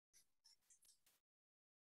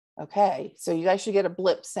Okay, so you guys should get a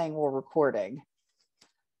blip saying we're recording.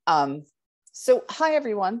 So hi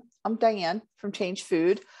everyone, I'm Diane from Change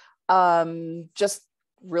Food. Just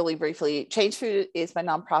really briefly, Change Food is my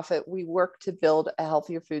nonprofit. We work to build a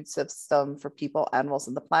healthier food system for people, animals,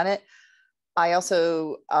 and the planet. I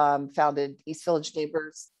also founded East Village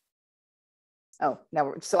Neighbors. Oh,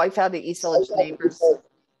 now so I founded East Village Neighbors.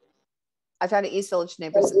 I founded East Village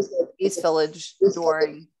Neighbors, East Village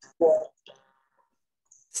during.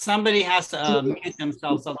 Somebody has to mute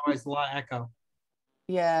themselves, otherwise a lot of echo.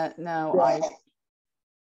 Yeah, no,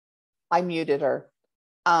 I muted her.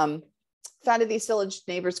 Founded the East Village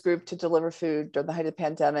Neighbors group to deliver food during the height of the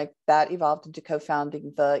pandemic. That evolved into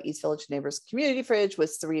co-founding the East Village Neighbors Community Fridge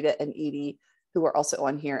with Sarita and Edie, who are also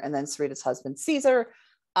on here, and then Sarita's husband, Caesar.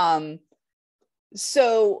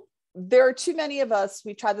 So there are too many of us.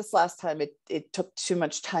 We tried this last time. It took too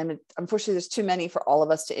much time. Unfortunately, there's too many for all of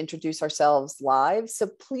us to introduce ourselves live. So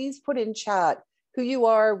please put in chat who you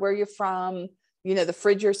are, where you're from, you know, the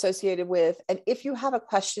fridge you're associated with. And if you have a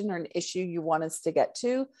question or an issue you want us to get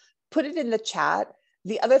to, put it in the chat.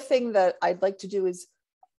 The other thing that I'd like to do is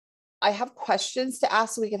I have questions to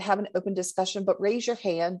ask so we can have an open discussion, but raise your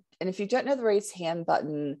hand. And if you don't know the raise hand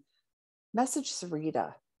button, message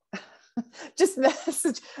Sarita. Just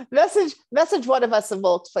message one of us and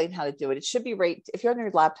we'll explain how to do it. It should be right. If you're on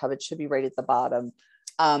your laptop, it should be right at the bottom.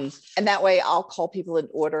 And that way I'll call people in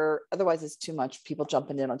order. Otherwise it's too much people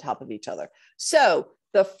jumping in on top of each other. So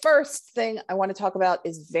the first thing I want to talk about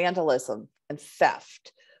is vandalism and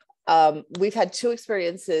theft. We've had two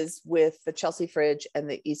experiences with the Chelsea fridge and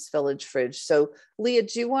the East Village fridge. So Leah,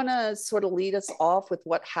 do you want to sort of lead us off with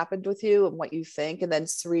what happened with you and what you think? And then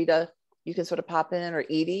Sarita, you can sort of pop in, or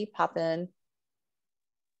Edie, pop in.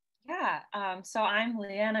 Yeah, so I'm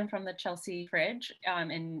Leah and I'm from the Chelsea fridge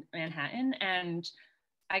in Manhattan. And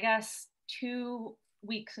I guess 2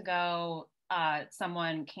 weeks ago,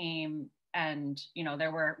 someone came and, you know,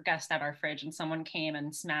 there were guests at our fridge and someone came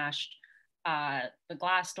and smashed the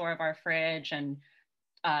glass door of our fridge and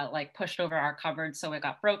like pushed over our cupboard. So it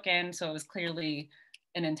got broken. So it was clearly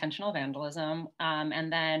an intentional vandalism.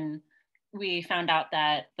 And then we found out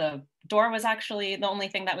that the door was actually the only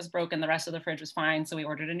thing that was broken. The rest of the fridge was fine. So we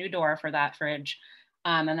ordered a new door for that fridge.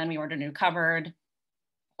 And then we ordered a new cupboard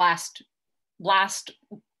last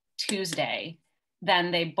Tuesday.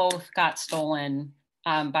 Then they both got stolen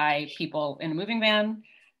by people in a moving van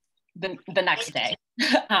the next day.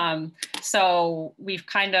 So we've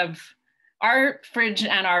kind of, our fridge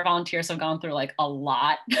and our volunteers have gone through like a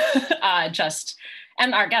lot,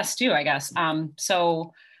 and our guests too, I guess.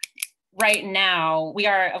 So right now, we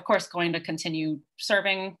are, of course, going to continue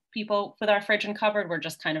serving people with our fridge and cupboard. We're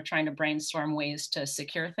just kind of trying to brainstorm ways to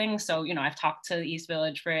secure things. So, you know, I've talked to the East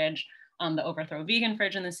Village fridge, the Overthrow Vegan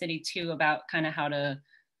fridge in the city too, about kind of how to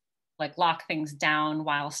like lock things down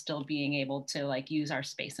while still being able to like use our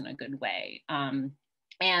space in a good way.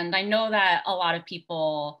 And I know that a lot of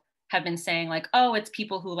people have been saying like, oh, it's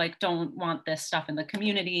people who like don't want this stuff in the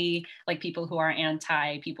community, like people who are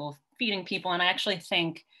anti people feeding people. And I actually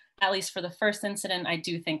think, at least for the first incident, I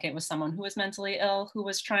do think it was someone who was mentally ill who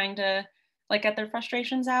was trying to like get their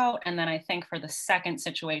frustrations out. And then I think for the second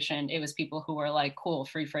situation, it was people who were like, cool,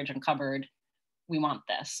 free fridge and cupboard, we want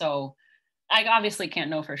this. So I obviously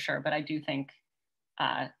can't know for sure, but I do think,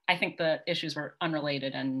 I think the issues were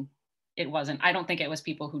unrelated and it wasn't, I don't think it was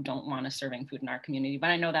people who don't want us serving food in our community,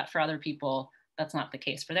 but I know that for other people, that's not the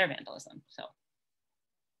case for their vandalism, so.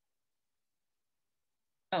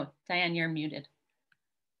 Oh, Diane, you're muted.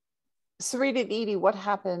 Sarita and Edie, what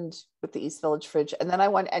happened with the East Village fridge? And then I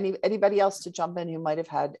want anybody else to jump in who might have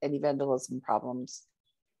had any vandalism problems.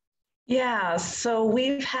 Yeah, so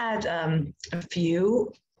we've had a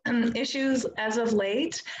few issues as of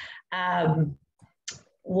late.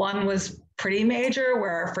 One was pretty major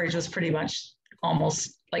where our fridge was pretty much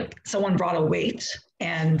almost like someone brought a weight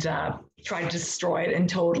and tried to destroy it and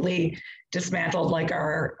totally dismantled like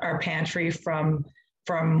our pantry from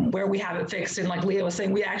where we have it fixed. And like Leah was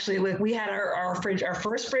saying, we actually, like we had our fridge, our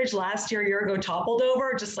first fridge last year, a year ago, toppled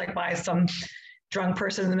over just like by some drunk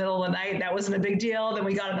person in the middle of the night. That wasn't a big deal. Then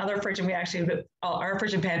we got another fridge and we actually, our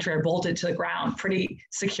fridge and pantry are bolted to the ground pretty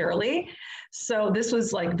securely. So this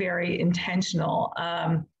was like very intentional.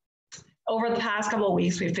 Over the past couple of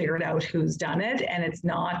weeks, we figured out who's done it, and it's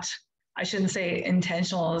not, I shouldn't say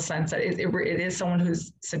intentional in the sense that it is someone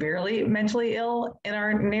who's severely mentally ill in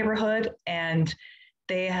our neighborhood, and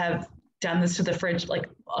they have done this to the fridge, like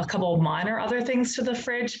a couple of minor other things to the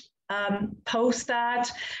fridge post that.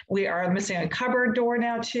 We are missing a cupboard door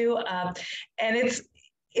now too. And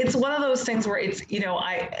it's one of those things where it's, you know,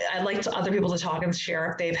 I like to other people to talk and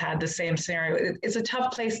share if they've had the same scenario. It's a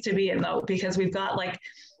tough place to be in though, because we've got like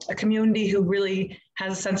a community who really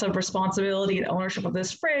has a sense of responsibility and ownership of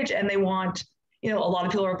this fridge. And they want, you know, a lot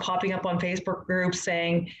of people are popping up on Facebook groups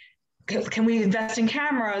saying, can we invest in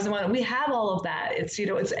cameras? And we have all of that. It's, you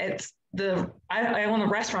know, I own a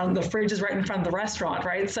restaurant, the fridge is right in front of the restaurant,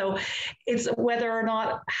 right? So it's whether or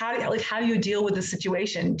not, how do you deal with the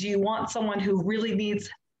situation? Do you want someone who really needs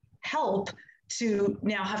help to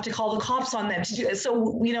now have to call the cops on them to do it?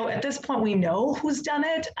 So, you know, at this point, we know who's done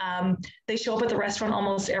it. They show up at the restaurant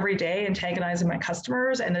almost every day antagonizing my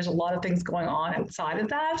customers, and there's a lot of things going on outside of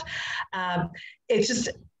that. It's just,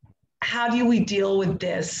 how do we deal with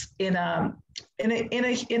this in a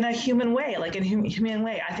human way, like in a human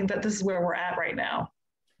way? I think that this is where we're at right now.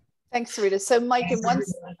 Thanks, Sarita. So Mike, in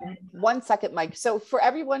one second, Mike. So for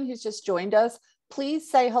everyone who's just joined us, please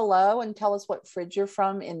say hello and tell us what fridge you're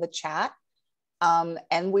from in the chat.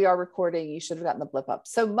 And we are recording. You should have gotten the blip up.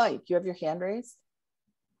 So Mike, you have your hand raised.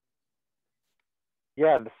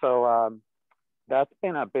 Yeah, so that's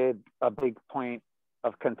been a big point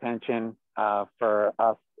of contention for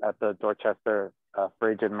us at the Dorchester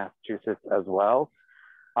fridge in Massachusetts as well.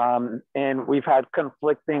 And we've had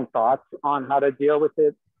conflicting thoughts on how to deal with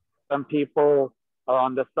it. Some people are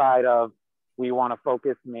on the side of, we want to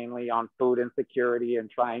focus mainly on food insecurity and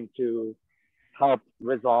trying to help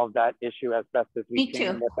resolve that issue as best as we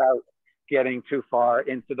can without getting too far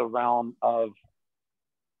into the realm of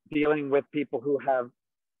dealing with people who have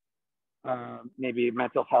maybe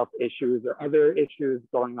mental health issues or other issues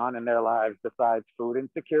going on in their lives besides food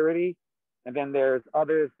insecurity. And then there's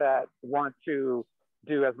others that want to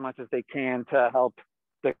do as much as they can to help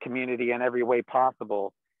the community in every way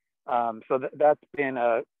possible. So that's been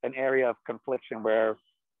an area of confliction where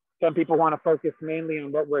some people want to focus mainly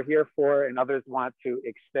on what we're here for, and others want to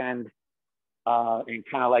extend and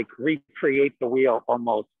kind of like recreate the wheel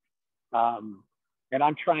almost. And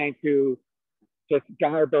I'm trying to just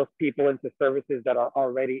guide those people into services that are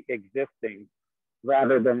already existing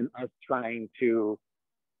rather than us trying to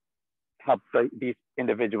help these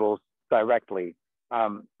individuals directly.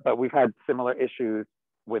 But we've had similar issues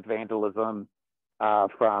with vandalism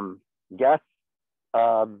from guests.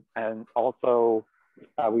 And also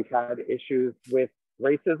we've had issues with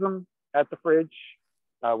racism at the fridge.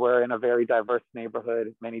 We're in a very diverse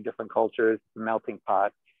neighborhood, many different cultures, melting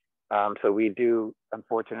pot. So we do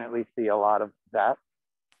unfortunately see a lot of that.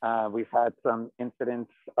 We've had some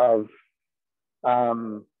incidents of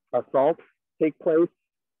assault take place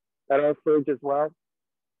at our fridge as well.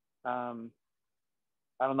 I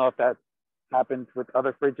don't know if that happens with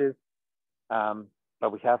other fridges,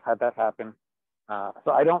 but we have had that happen.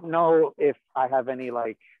 So I don't know if I have any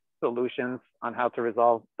like solutions on how to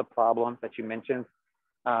resolve the problem that you mentioned.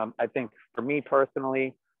 I think for me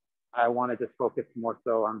personally, I want to just focus more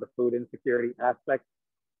so on the food insecurity aspect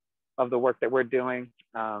of the work that we're doing.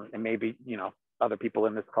 And maybe, you know, other people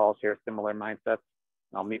in this call share similar mindsets.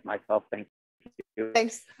 I'll mute myself. Thank you.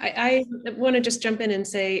 Thanks. I want to just jump in and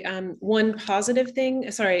say one positive thing.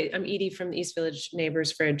 Sorry, I'm Edie from the East Village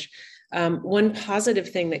Neighbors Fridge. One positive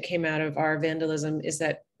thing that came out of our vandalism is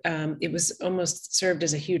that it was almost served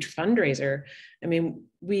as a huge fundraiser. I mean,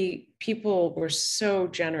 people were so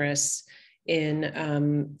generous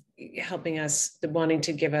in helping us, wanting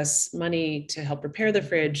to give us money to help repair the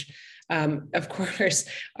fridge. Of course,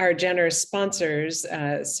 our generous sponsors,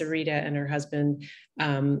 Sarita and her husband,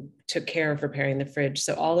 took care of repairing the fridge.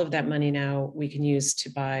 So all of that money now we can use to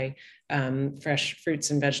buy fresh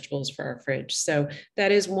fruits and vegetables for our fridge. So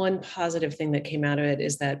that is one positive thing that came out of it,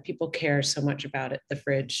 is that people care so much about it, the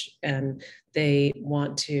fridge, and they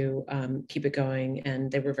want to keep it going.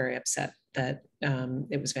 And they were very upset that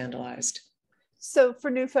it was vandalized. So for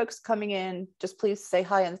new folks coming in, just please say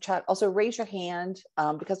hi in the chat. Also raise your hand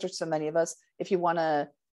because there's so many of us if you want to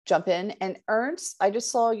jump in. And Ernst, I just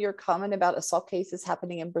saw your comment about assault cases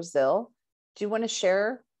happening in Brazil. Do you want to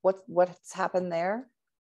share what's happened there?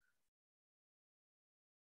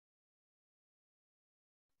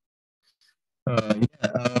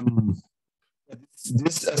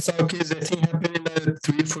 This assault case, I think, happened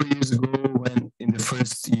 3-4 years ago, when in the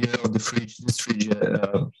first year of the fridge, this fridge.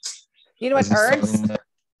 You know what,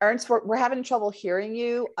 Ernst, we're having trouble hearing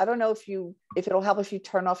you. I don't know if it'll help if you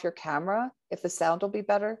turn off your camera, if the sound will be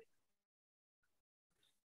better.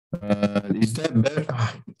 Is that better?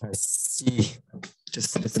 I see.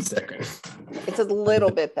 Just a second. It's a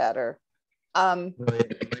little bit better. The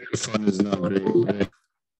microphone is not great.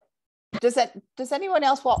 Does anyone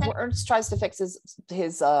else, while Ernst tries to fix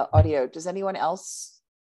his audio, does anyone else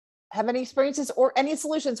have any experiences or any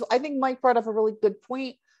solutions? I think Mike brought up a really good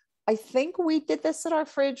point. I think we did this at our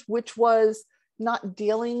fridge, which was not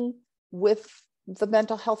dealing with the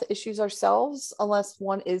mental health issues ourselves, unless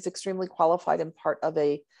one is extremely qualified and part of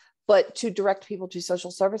but to direct people to social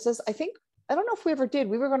services. I don't know if we ever did.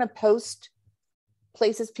 We were going to post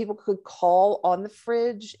places people could call on the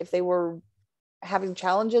fridge if they were having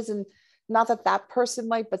challenges, and not that that person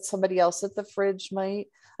might, but somebody else at the fridge might.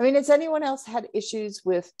 I mean, has anyone else had issues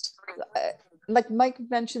with, like Mike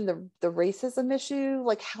mentioned, the racism issue?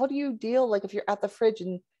 Like, how do you deal, like if you're at the fridge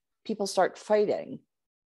and people start fighting?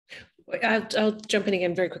 I'll jump in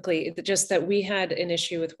again very quickly. Just that we had an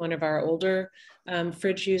issue with one of our older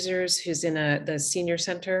fridge users who's in the senior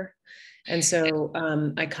center. And so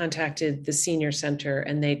I contacted the senior center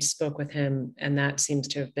and they spoke with him, and that seems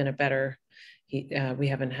to have been a better, we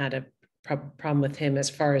haven't had a problem with him as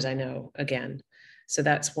far as I know again. So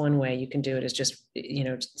that's one way you can do it, is just,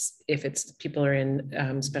 if it's people are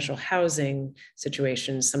in special housing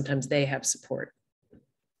situations, sometimes they have support.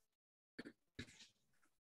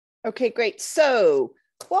 Okay, great. So,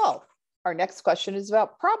 well, our next question is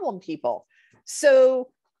about problem people.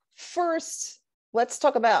 So first, let's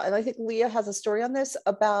talk about, and I think Leah has a story on this,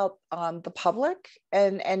 about the public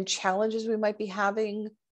and challenges we might be having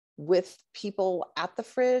with people at the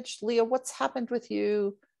fridge. Leah, what's happened with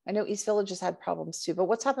you? I know East Village has had problems too, but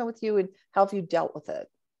what's happened with you and how have you dealt with it?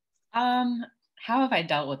 How have I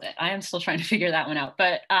dealt with it? I am still trying to figure that one out.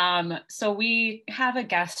 But so we have a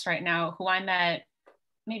guest right now who I met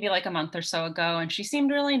maybe like a month or so ago, and she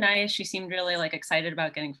seemed really nice. She seemed really like excited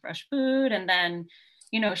about getting fresh food. And then,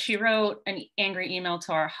 she wrote an angry email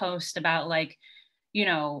to our host about like,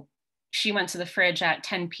 she went to the fridge at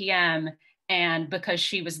 10 p.m. and because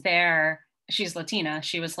she was there, she's Latina,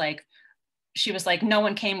 she was like, no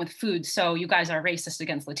one came with food, so you guys are racist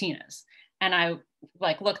against Latinas. And I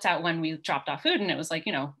like looked at when we dropped off food, and it was like,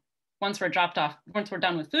 once we're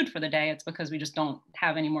done with food for the day, it's because we just don't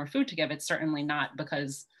have any more food to give. It's certainly not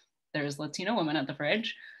because there's Latino women at the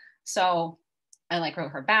fridge. So I like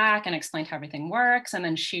wrote her back and explained how everything works. And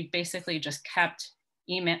then she basically just kept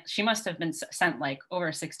email. She must have been sent like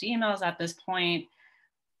over 60 emails at this point.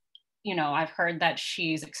 I've heard that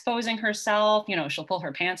she's exposing herself. She'll pull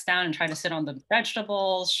her pants down and try to sit on the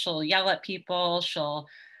vegetables. She'll yell at people. She'll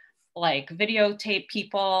like videotape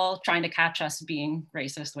people trying to catch us being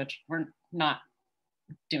racist, which we're not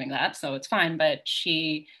doing that, so it's fine. But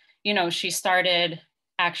she started,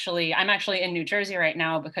 I'm actually in New Jersey right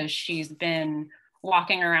now because she's been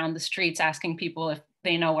walking around the streets asking people if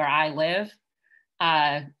they know where I live.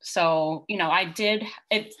 So I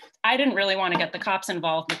didn't really want to get the cops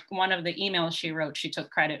involved. But one of the emails she wrote, she took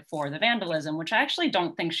credit for the vandalism, which I actually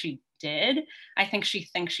don't think she did. I think she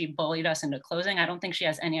thinks she bullied us into closing. I don't think she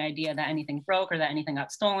has any idea that anything broke or that anything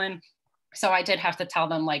got stolen. So I did have to tell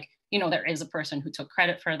them, like, there is a person who took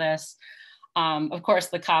credit for this. Of course,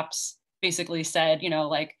 the cops basically said,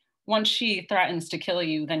 like, once she threatens to kill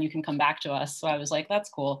you, then you can come back to us. So I was like, that's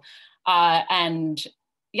cool. And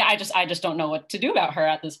yeah, I just don't know what to do about her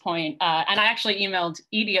at this point. And I actually emailed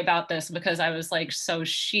Edie about this because I was like, so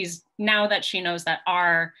now that she knows that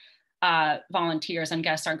our volunteers and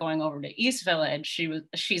guests are going over to East Village,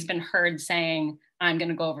 she's been heard saying, I'm going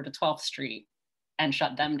to go over to 12th Street and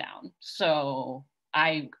shut them down. So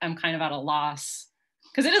I'm kind of at a loss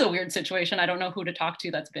because it is a weird situation. I don't know who to talk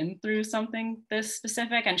to that's been through something this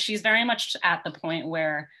specific. And she's very much at the point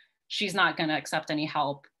where she's not going to accept any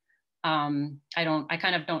help. I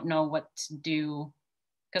kind of don't know what to do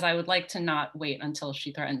because I would like to not wait until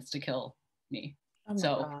she threatens to kill me. Oh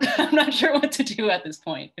so I'm not sure what to do at this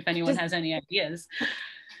point, if anyone has any ideas.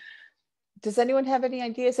 Does anyone have any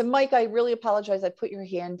ideas? And Mike, I really apologize. I put your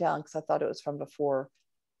hand down because I thought it was from before.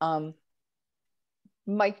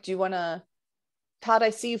 Mike, do you want to, Todd, I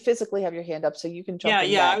see you physically have your hand up, so you can jump in.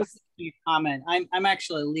 Yeah, I was going to comment. I'm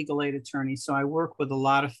actually a legal aid attorney, so I work with a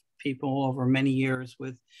lot of people over many years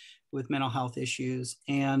with mental health issues.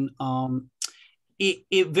 And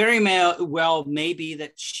it very well may be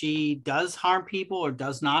that she does harm people or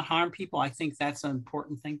does not harm people. I think that's an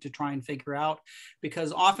important thing to try and figure out,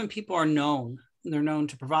 because often people are known. They're known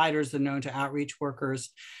to providers, they're known to outreach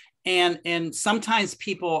workers. And sometimes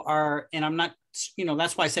people are, and I'm not,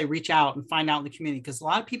 that's why I say reach out and find out in the community, because a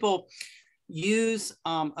lot of people use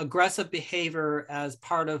aggressive behavior as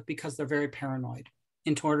part of, because they're very paranoid,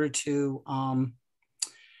 in order to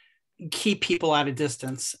keep people at a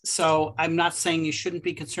distance. So I'm not saying you shouldn't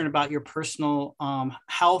be concerned about your personal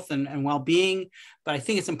health and well-being, but I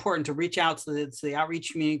think it's important to reach out to the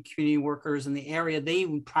outreach community workers in the area. They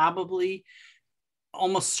would probably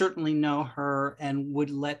almost certainly know her and would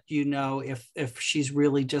let you know if she's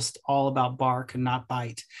really just all about bark and not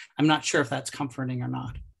bite. I'm not sure if that's comforting or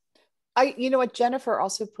not. You know what, Jennifer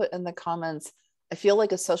also put in the comments, I feel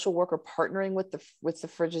like a social worker partnering with the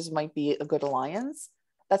fridges might be a good alliance.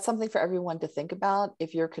 That's something for everyone to think about.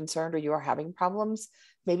 If you're concerned or you are having problems,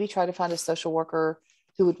 maybe try to find a social worker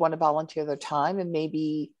who would want to volunteer their time, and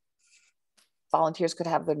maybe volunteers could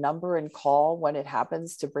have their number and call when it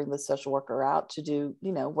happens to bring the social worker out to do,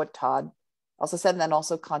 you know, what Todd also said, and then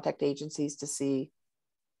also contact agencies to see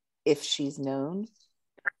if she's known.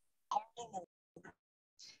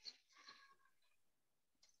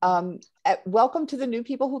 Welcome to the new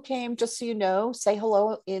people who came. Just so you know, say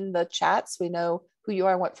hello in the chat so we know who you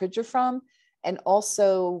are and what fridge you're from. And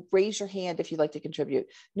also raise your hand if you'd like to contribute.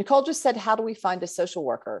 Nicole just said, how do we find a social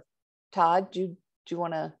worker? Todd, do you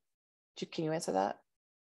want to, can you answer that?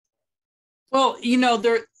 Well, you know,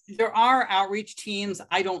 there are outreach teams.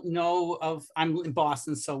 I don't know of, I'm in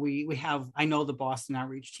Boston, so we have, I know the Boston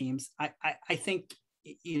outreach teams. I think,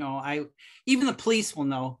 you know, even the police will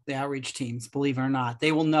know the outreach teams, believe it or not.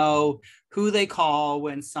 They will know who they call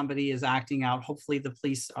when somebody is acting out. Hopefully the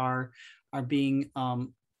police are being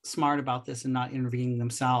smart about this and not intervening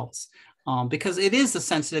themselves, because it is a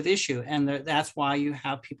sensitive issue. And that's why you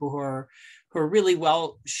have people who are really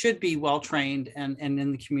should be well trained and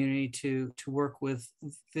in the community to work with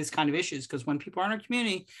this kind of issues. Because when people are in our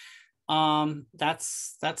community,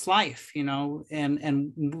 that's life, you know,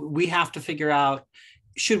 and we have to figure out,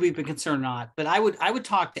 should we be concerned or not. But I would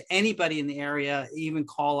talk to anybody in the area, even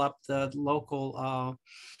call up the local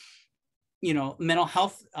you know, mental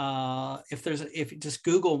health, if you just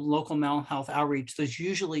Google local mental health outreach, there's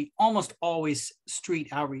usually almost always street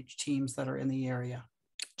outreach teams that are in the area.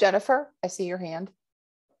 Jennifer, I see your hand.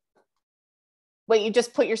 Wait, you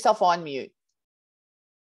just put yourself on mute.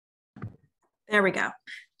 There we go.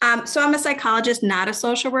 So I'm a psychologist, not a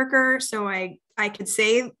social worker. So I could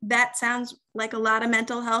say that sounds like a lot of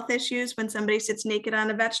mental health issues when somebody sits naked on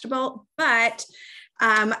a vegetable, but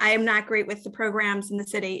I am not great with the programs in the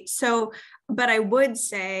city. So, but I would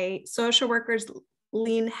say social workers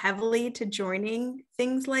lean heavily to joining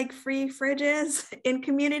things like free fridges in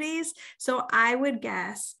communities. So I would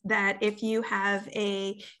guess that if you have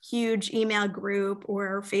a huge email group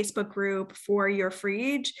or Facebook group for your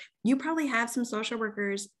fridge, you probably have some social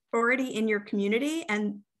workers already in your community,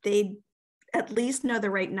 and they at least know the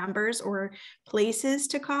right numbers or places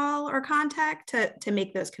to call or contact to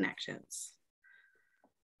make those connections.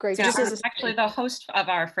 Great. Yeah, actually the host of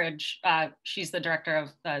our fridge, she's the director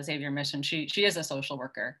of Xavier Mission. She is a social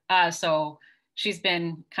worker. So she's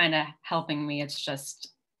been kind of helping me. It's just,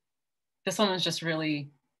 this woman's just really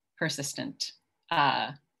persistent.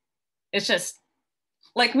 It's just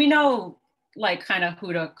like, we know like kind of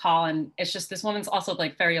who to call, and it's just, this woman's also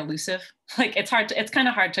like very elusive. Like it's kind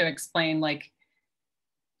of hard to explain. Like,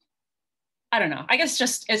 I don't know, I guess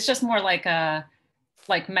it's just more like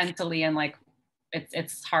mentally, and like,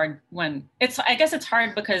 it's hard when I guess it's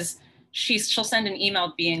hard because she'll send an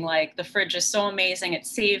email being like, the fridge is so amazing, it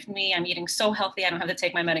saved me, I'm eating so healthy, I don't have to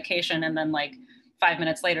take my medication. And then like 5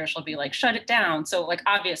 minutes later, she'll be like, shut it down. So like,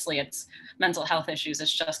 obviously it's mental health issues.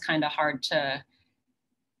 It's just kind of hard to,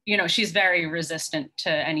 you know, she's very resistant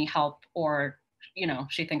to any help, or, you know,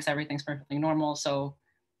 she thinks everything's perfectly normal. So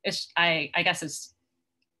I guess it's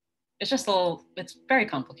just it's very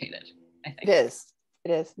complicated, I think.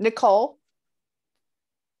 It is. Nicole?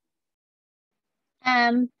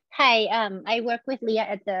 Hi, I work with Leah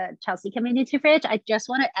at the Chelsea Community Fridge. I just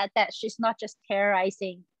want to add that she's not just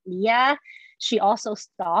terrorizing Leah, she also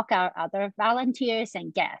stalk our other volunteers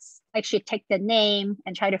and guests. Like she take the name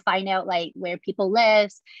and try to find out like where people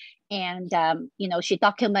live. And, you know, she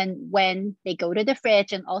document when they go to the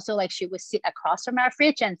fridge, and also like she would sit across from our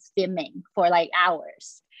fridge and filming for like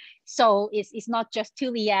hours. So it's not just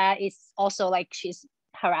to Leah, it's also like she's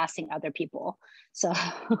harassing other people. So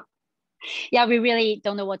yeah, we really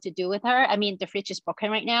don't know what to do with her. I mean, the fridge is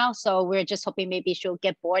broken right now, so we're just hoping maybe she'll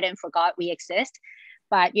get bored and forgot we exist.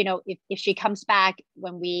 But you know, if she comes back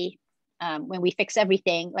when we fix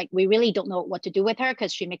everything, like we really don't know what to do with her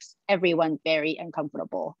because she makes everyone very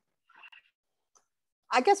uncomfortable.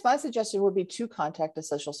 I guess my suggestion would be to contact a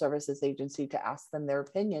social services agency to ask them their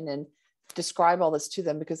opinion and describe all this to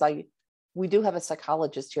them, because we do have a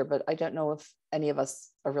psychologist here, but I don't know if any of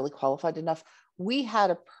us are really qualified enough. We had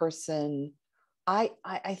a person, I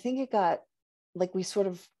think it got, like we sort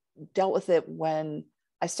of dealt with it when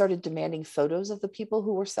I started demanding photos of the people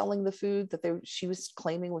who were selling the food that she was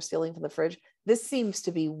claiming were stealing from the fridge. This seems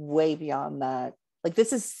to be way beyond that. Like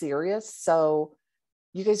this is serious. So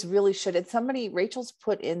you guys really should. And Rachel's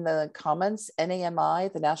put in the comments, NAMI,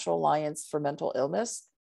 the National Alliance for Mental Illness,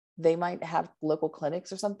 they might have local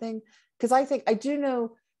clinics or something. Because I do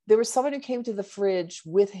know there was someone who came to the fridge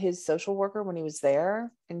with his social worker when he was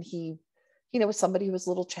there, and he, was somebody who was a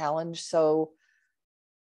little challenged. So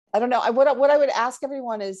I don't know. What I would ask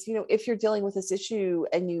everyone is, if you're dealing with this issue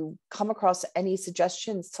and you come across any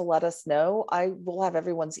suggestions, to let us know. I will have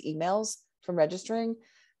everyone's emails from registering,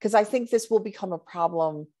 because I think this will become a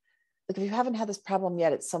problem. Like, if you haven't had this problem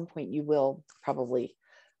yet, at some point you will probably.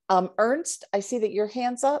 Ernst, I see that your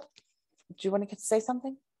hand's up. Do you want to say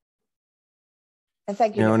something? And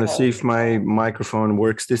thank you. Yeah, I want to Nicole. see if my microphone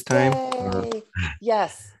works this time.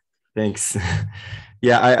 Yes. Thanks.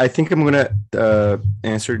 Yeah, I think I'm gonna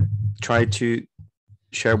try to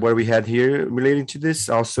share what we had here relating to this.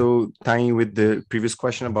 Also tying with the previous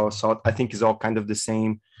question about salt, I think is all kind of the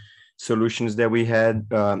same solutions that we had,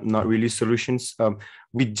 not really solutions.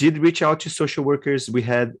 We did reach out to social workers. We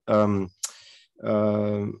had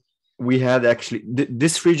actually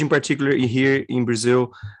this fridge in particular here in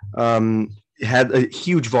Brazil had a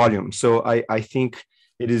huge volume. So I think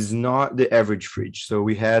it is not the average fridge. So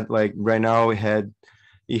we had, like, right now it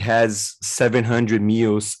has 700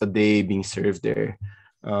 meals a day being served there.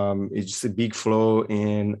 It's just a big flow.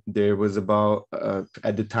 And there was about,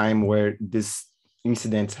 at the time where this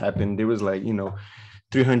incidents happened, there was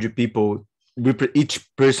 300 people, each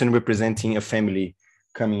person representing a family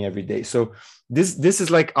coming every day. So this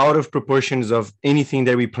is like out of proportions of anything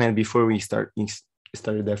that we planned before we started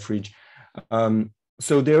that fridge.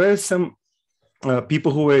 So there were some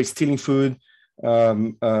people who were stealing food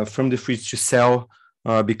from the fridge to sell,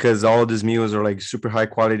 because all of these meals are like super high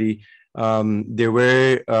quality. There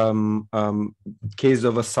were cases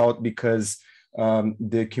of assault because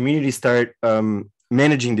the community started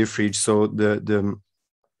managing the fridge. So the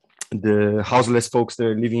houseless folks that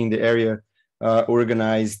are living in the area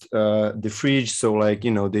organized the fridge. So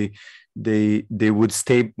they would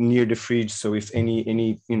stay near the fridge. So if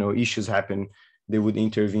any issues happen, they would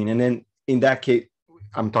intervene. And then in that case,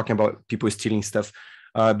 I'm talking about people stealing stuff,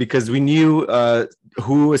 because we knew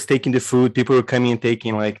who was taking the food. People were coming and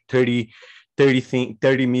taking like 30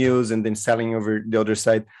 meals and then selling over the other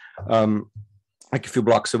side, like a few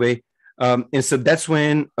blocks away. And so that's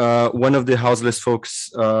when one of the houseless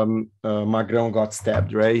folks, Magrão, got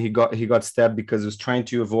stabbed. Right, he got stabbed because he was trying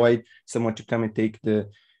to avoid someone to come and take the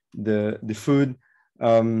food.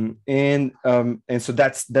 And so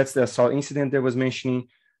that's the assault incident that was mentioning.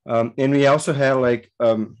 And we also had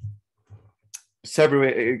several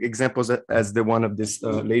examples as the one of this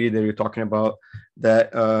lady that you're talking about,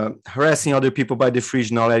 that harassing other people by the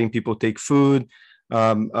fridge, not letting people take food,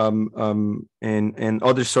 and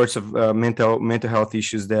other sorts of mental health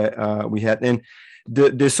issues that we had. And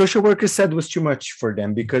the social worker said was too much for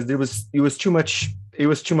them, because it was too much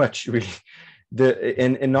really.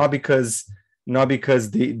 And not because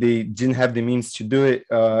they didn't have the means to do it.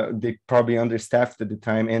 They probably understaffed at the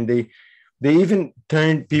time, and they even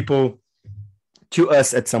turned people to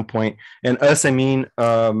us at some point. And us, I mean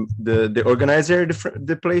the organizer of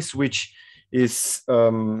the place, which is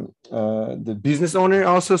the business owner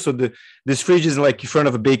also. So this fridge is like in front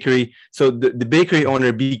of a bakery. So the bakery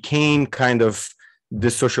owner became kind of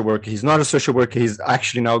the social worker. He's not a social worker. He's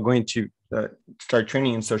actually now going to start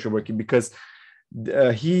training in social working, because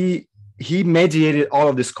he mediated all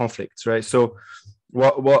of these conflicts, right? So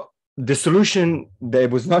what the solution that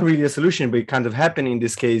was not really a solution, but it kind of happened in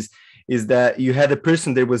this case, is that you had a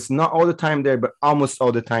person that was not all the time there, but almost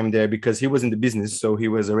all the time there, because he was in the business. So he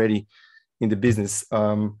was already in the business,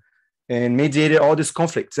 and mediated all these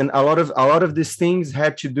conflicts. And a lot of these things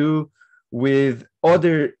had to do with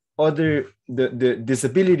the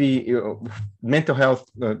disability, mental health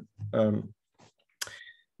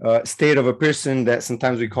state of a person that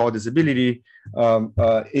sometimes we call disability.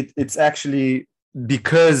 It's actually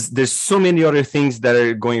because there's so many other things that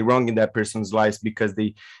are going wrong in that person's lives, because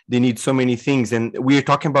they need so many things. And we're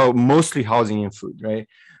talking about mostly housing and food, right?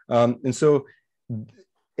 And so,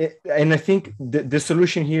 and I think the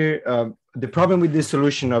solution here, the problem with this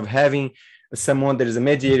solution of having someone that is a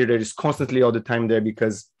mediator that is constantly all the time there,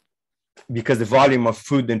 because the volume of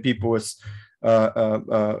food and people was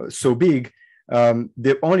so big.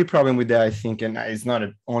 The only problem with that, I think, and it's not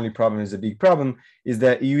an only problem, it's a big problem, is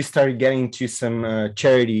that you start getting to some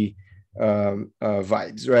charity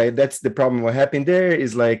vibes, right? That's the problem. What happened there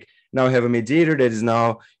is, like, now we have a mediator that is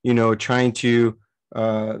now, trying to,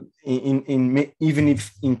 even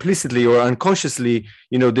if implicitly or unconsciously,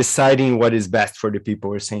 deciding what is best for the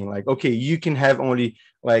people. We're saying, like, okay, you can have only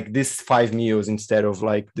like this 5 meals instead of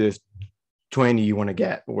like the 20 you want to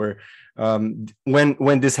get. Or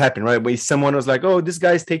when this happened, right, when someone was like, oh, this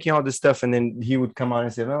guy's taking all this stuff, and then he would come out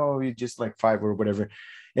and say, oh, you just like 5 or whatever,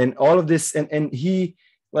 and all of this, and he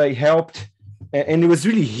like helped and it was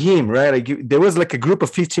really him, right? Like there was like a group of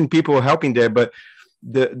 15 people helping there, but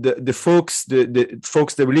the folks, the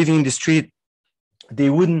folks that were living in the street, they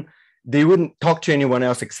wouldn't talk to anyone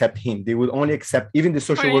else except him. They would only accept even the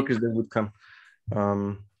social workers that would come.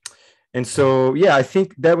 And so, yeah, I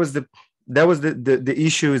think that was the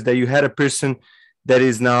issue, is that you had a person that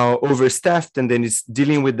is now overstaffed and then is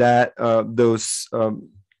dealing with that, those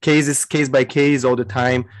cases, case by case all the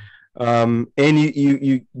time. And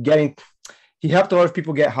you getting, he helped a lot of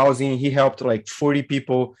people get housing. He helped like 40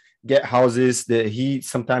 people get houses, that he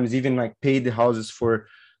sometimes even like paid the houses for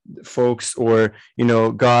folks, or, you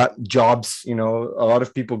know, got jobs. You know, a lot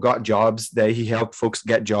of people got jobs that he helped folks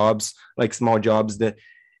get jobs, like small jobs that,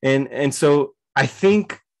 and so I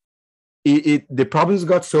think the problems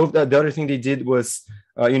got solved. The other thing they did was,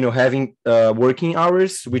 you know, having working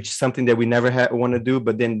hours, which is something that we never want to do.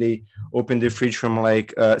 But then they opened the fridge from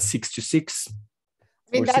like 6 to 6. I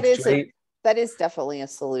mean, that is definitely a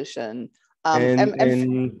solution.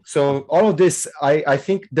 And so all of this, I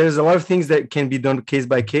think there's a lot of things that can be done case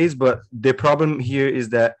by case, but the problem here is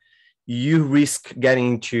that you risk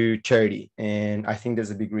getting into charity, and I think there's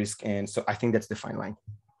a big risk, and so I think that's the fine line.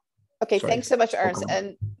 Okay, thanks so much, Ernst.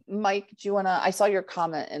 And Mike, do you want to? I saw your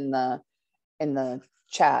comment in the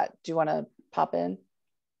chat. Do you want to pop in?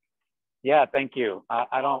 Yeah, thank you.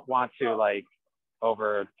 I don't want to like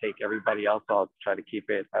overtake everybody else. I'll try to keep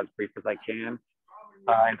it as brief as I can.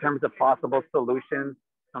 In terms of possible solutions,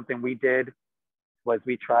 something we did was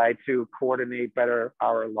we tried to coordinate better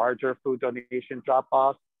our larger food donation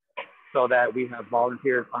drop-offs, so that we have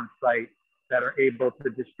volunteers on site that are able to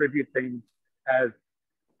distribute things as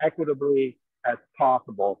equitably as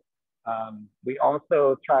possible. We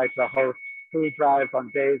also tried to host food drives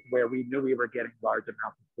on days where we knew we were getting large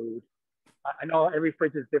amounts of food. I know every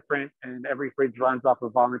fridge is different, and every fridge runs off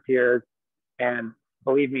of volunteers. And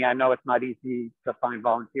believe me, I know it's not easy to find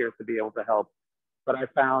volunteers to be able to help, but I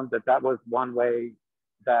found that was one way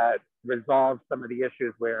that resolved some of the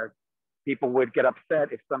issues where people would get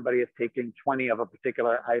upset if somebody is taking 20 of a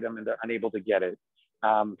particular item and they're unable to get it.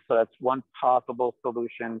 So that's one possible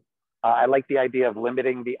solution. I like the idea of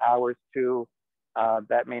limiting the hours too.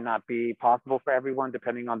 That may not be possible for everyone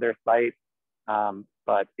depending on their site.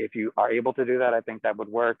 But if you are able to do that, I think that would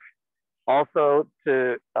work. Also,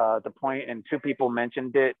 to the point, and two people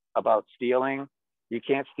mentioned it about stealing, you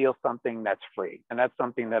can't steal something that's free. And that's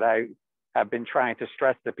something that I have been trying to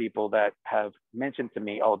stress to people that have mentioned to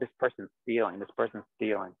me, oh, this person's stealing, this person's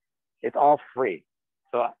stealing. It's all free.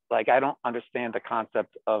 So like, I don't understand the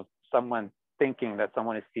concept of someone thinking that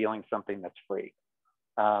someone is stealing something that's free.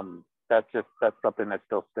 That's something that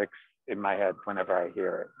still sticks in my head whenever I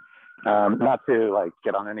hear it. Not to like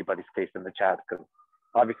get on anybody's case in the chat, because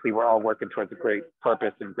obviously we're all working towards a great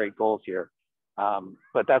purpose and great goals here.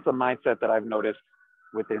 But that's a mindset that I've noticed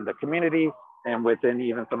within the community and within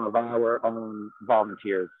even some of our own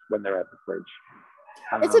volunteers when they're at the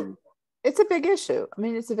fridge. It's a big issue. I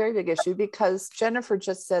mean, it's a very big issue, because Jennifer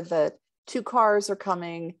just said that 2 cars are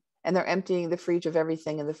coming and they're emptying the fridge of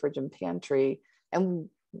everything in the fridge and pantry. And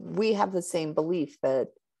we have the same belief that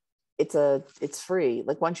it's free.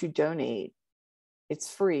 Like, once you donate,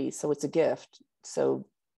 it's free. So it's a gift. So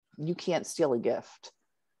you can't steal a gift.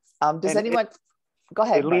 Does anyone go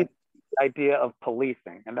ahead? It leads to the idea of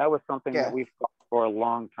policing. And that was something that we've fought for a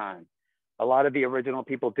long time. A lot of the original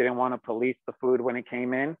people didn't want to police the food when it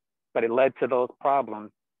came in, but it led to those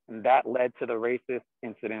problems. And that led to the racist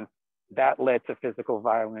incidents. That led to physical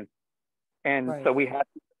violence. And so we had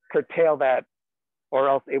to curtail that, or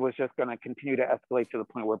else it was just going to continue to escalate to the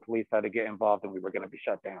point where police had to get involved and we were going to be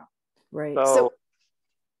shut down. Right. So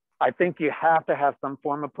I think you have to have some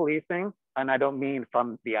form of policing. And I don't mean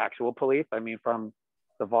from the actual police. I mean from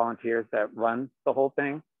the volunteers that run the whole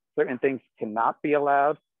thing. Certain things cannot be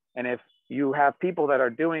allowed. And if you have people that are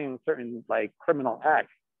doing certain like criminal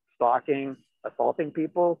acts, stalking, assaulting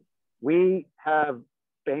people, we have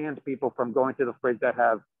banned people from going to the fridge that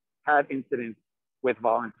have had incidents with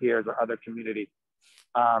volunteers or other communities.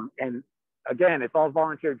 And again, it's all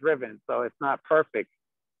volunteer driven, so it's not perfect.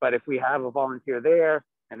 But if we have a volunteer there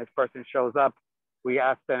and this person shows up, we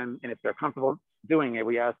ask them, and if they're comfortable doing it,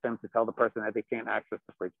 we ask them to tell the person that they can't access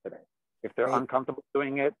the fridge today. If they're uncomfortable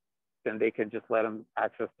doing it, then they can just let them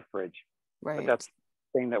access the fridge. Right. But that's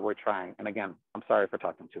the thing that we're trying. And again, I'm sorry for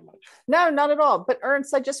talking too much. No, not at all. But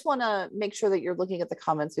Ernst, I just want to make sure that you're looking at the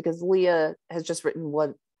comments, because Leah has just written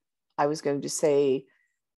what I was going to say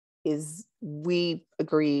is we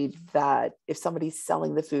agreed that if somebody's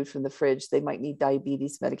selling the food from the fridge, they might need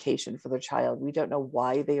diabetes medication for their child. We don't know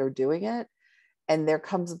why they are doing it. And there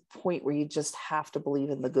comes a point where you just have to believe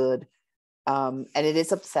in the good. And it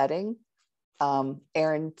is upsetting.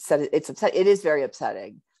 Erin said it's upset. It is very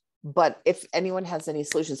upsetting, but if anyone has any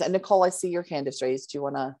solutions, and Nicole, I see your hand is raised. Do you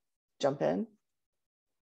want to jump in?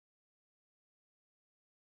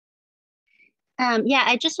 Yeah,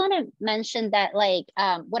 I just want to mention that like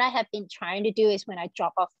what I have been trying to do is when I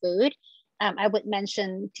drop off food, I would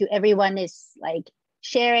mention to everyone is like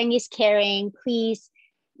sharing is caring. Please,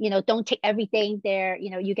 don't take everything there.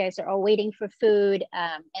 You guys are all waiting for food.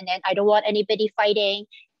 And then I don't want anybody fighting.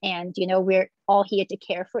 And, we're all here to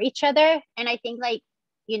care for each other. And I think like,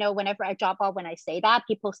 whenever I drop off, when I say that,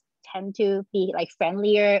 people tend to be like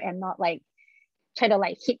friendlier and not like try to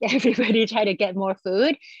like hit everybody, try to get more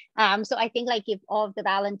food. So I think like if all of the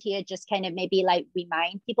volunteers just kind of maybe like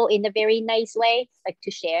remind people in a very nice way, like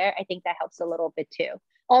to share, I think that helps a little bit too.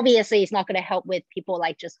 Obviously, it's not going to help with people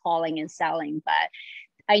like just calling and selling, but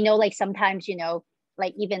I know like sometimes,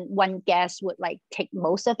 like even one guest would like take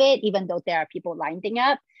most of it, even though there are people lining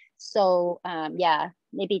up. So yeah,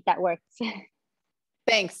 maybe that works.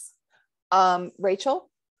 Thanks. Rachel?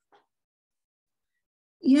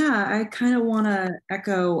 Yeah, I kind of want to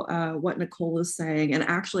echo what Nicole is saying. And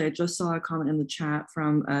actually, I just saw a comment in the chat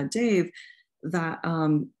from Dave that,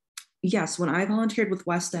 yes, when I volunteered with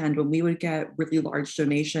West End, when we would get really large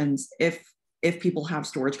donations, if people have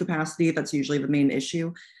storage capacity, that's usually the main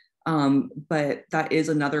issue. But that is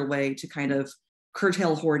another way to kind of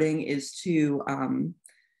curtail hoarding, is to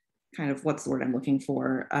kind of, what's the word I'm looking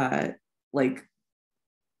for?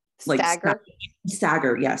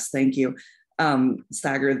 Stagger, yes, thank you.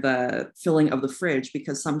 Stagger the filling of the fridge,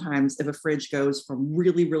 because sometimes if a fridge goes from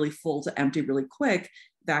really, really full to empty really quick,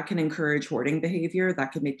 that can encourage hoarding behavior.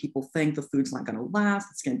 That can make people think the food's not going to last,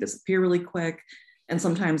 it's going to disappear really quick. And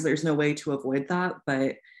sometimes there's no way to avoid that.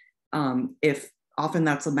 But if often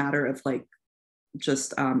that's a matter of like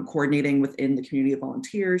just coordinating within the community of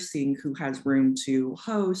volunteers, seeing who has room to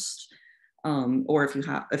host, or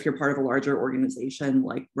if you're part of a larger organization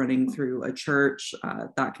like running through a church,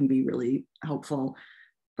 that can be really helpful.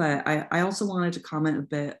 But I also wanted to comment a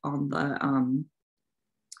bit on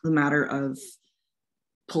the matter of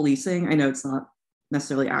policing. I know it's not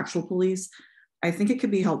necessarily actual police. I think it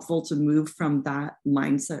could be helpful to move from that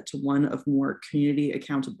mindset to one of more community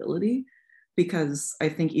accountability, because I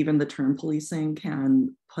think even the term policing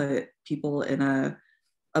can put people in a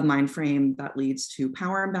mind frame that leads to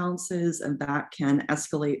power imbalances, and that can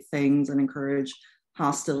escalate things and encourage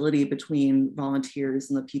hostility between volunteers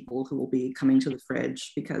and the people who will be coming to the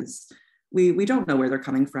fridge, because we don't know where they're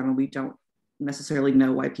coming from, and we don't necessarily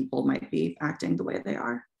know why people might be acting the way they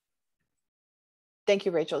are. Thank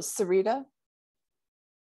you, Rachel. Sarita?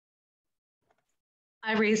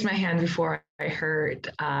 I raised my hand before I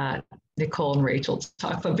heard Nicole and Rachel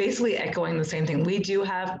talk, but basically echoing the same thing. We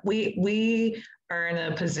are in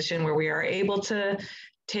a position where we are able to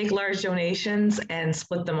take large donations and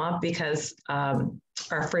split them up, because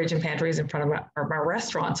our fridge and pantry is in front of our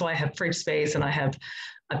restaurant. So I have fridge space and I have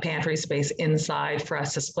a pantry space inside for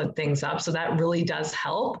us to split things up. So that really does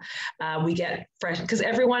help. We get fresh, because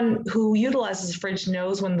everyone who utilizes the fridge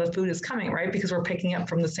knows when the food is coming, right? Because we're picking up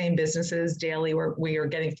from the same businesses daily. We are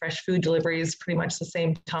getting fresh food deliveries pretty much the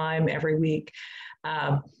same time every week.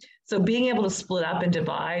 So being able to split up and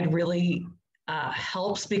divide really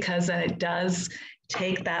helps, because then it does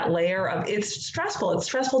take that layer of, it's stressful. It's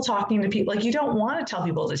stressful talking to people. Like, you don't want to tell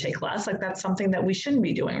people to take less. Like, that's something that we shouldn't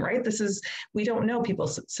be doing, right? We don't know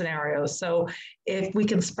people's scenarios. So if we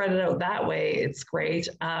can spread it out that way, it's great.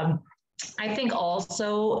 I think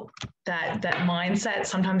also that mindset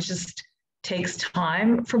sometimes just takes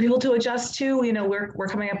time for people to adjust to. You know, we're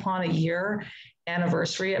coming upon a year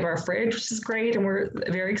anniversary of our fridge, which is great, and we're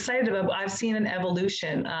very excited about. But I've seen an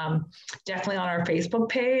evolution, definitely on our Facebook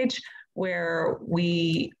page, where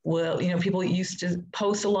we will, people used to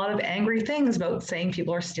post a lot of angry things about saying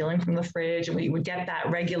people are stealing from the fridge, and we would get that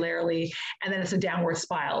regularly, and then it's a downward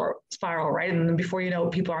spiral, right? And then before you know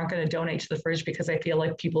it, people aren't going to donate to the fridge because they feel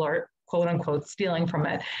like people are quote unquote stealing from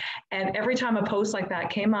it. And every time a post like that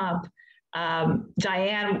came up,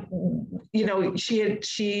 Diane,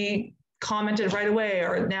 she commented right away,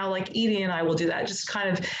 or now like Edie and I will do that, just kind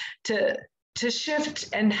of to shift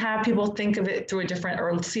and have people think of it through a different,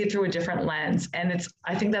 or see it through a different lens. And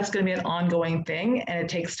I think that's going to be an ongoing thing, and it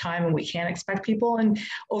takes time, and we can't expect people and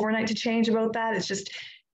overnight to change about that. It's just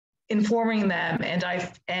informing them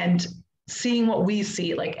and seeing what we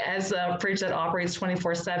see, like as a fridge that operates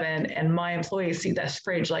 24/7, and my employees see this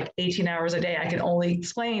fridge like 18 hours a day, I can only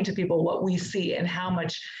explain to people what we see and how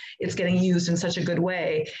much it's getting used in such a good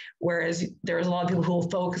way. Whereas there's a lot of people who will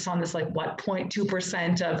focus on this, like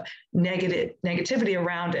 0.2% of negativity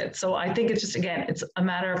around it. So I think it's just, again, it's a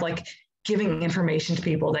matter of like giving information to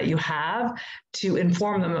people that you have to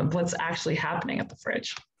inform them of what's actually happening at the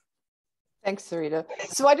fridge. Thanks, Sarita.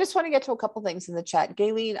 So I just want to get to a couple things in the chat.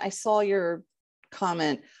 Gayleen, I saw your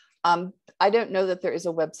comment. I don't know that there is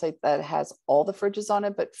a website that has all the fridges on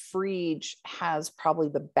it, but Frege has probably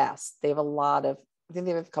the best. They have a lot of, I think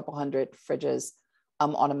they have a couple hundred fridges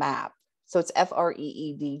on a map. So it's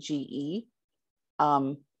FREEDGE.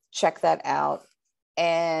 Check that out.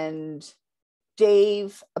 And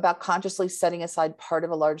Dave, about consciously setting aside part of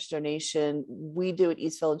a large donation, we do at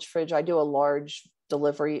East Village Fridge. I do a large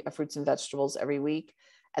delivery of fruits and vegetables every week.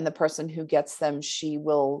 And the person who gets them, she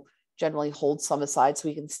will generally hold some aside so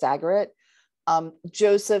we can stagger it.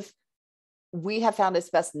 Joseph, we have found it's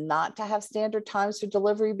best not to have standard times for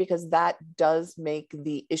delivery because that does make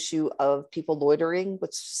the issue of people loitering,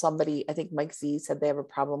 which somebody, I think Mike Z said they have a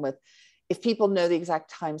problem with. If people know the exact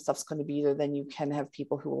time stuff's going to be there, then you can have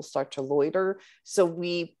people who will start to loiter. So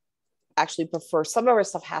we actually prefer, some of our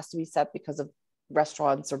stuff has to be set because of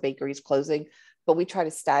restaurants or bakeries closing, but we try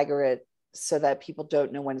to stagger it so that people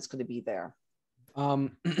don't know when it's going to be there.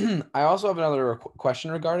 I also have another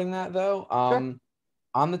question regarding that, though. Sure.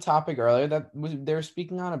 On the topic earlier that they were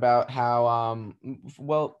speaking on about how,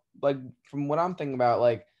 well, like from what I'm thinking about,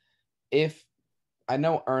 like if I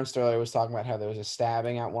know Ernst earlier was talking about how there was a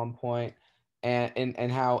stabbing at one point,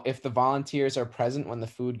 and how if the volunteers are present when the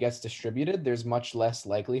food gets distributed, there's much less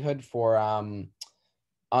likelihood for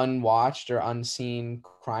unwatched or unseen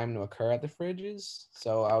crime to occur at the fridges.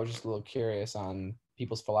 So I was just a little curious on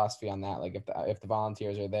people's philosophy on that. Like if the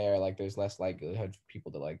volunteers are there, like there's less likelihood for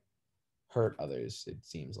people to like hurt others, it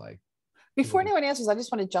seems like. Before anyone answers, I just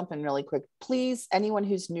want to jump in really quick. Please, anyone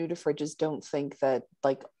who's new to fridges, don't think that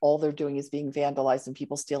like all they're doing is being vandalized and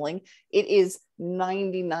people stealing. It is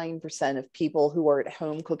 99% of people who are at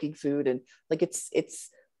home cooking food, and like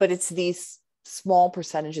but it's these small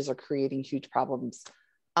percentages are creating huge problems.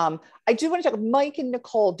 I do want to talk, Mike and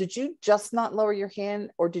Nicole, did you just not lower your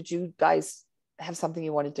hand, or did you guys have something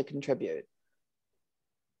you wanted to contribute?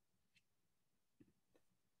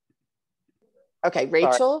 Okay,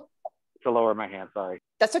 Rachel. Sorry. To lower my hand, sorry.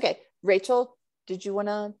 That's okay. Rachel, did you want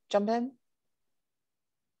to jump in?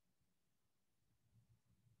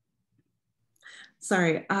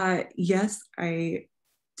 Sorry. Yes, I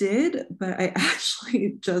did, but I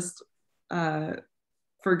actually just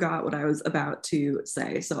forgot what I was about to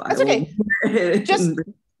say. So that's okay.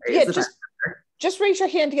 Just raise your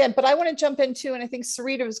hand again. But I want to jump in too, and I think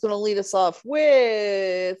Sarita is going to lead us off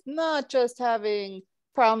with not just having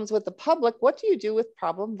problems with the public. What do you do with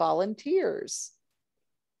problem volunteers?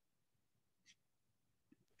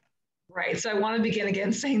 Right. So I want to begin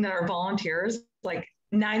again saying that our volunteers, like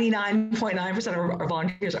 99.9% of our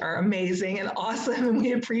volunteers, are amazing and awesome, and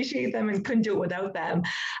we appreciate them and couldn't do it without them.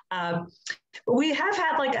 We have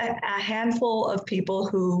had like a handful of people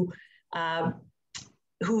who've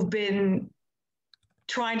been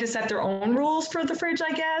trying to set their own rules for the fridge,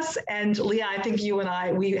 I guess. And Leah, I think you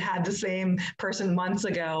and we had the same person months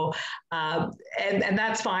ago. And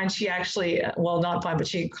that's fine. She actually, well, not fine, but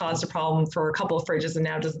she caused a problem for a couple of fridges and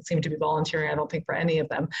now doesn't seem to be volunteering, I don't think, for any of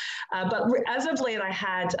them. But as of late, I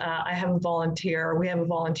have a volunteer. We have a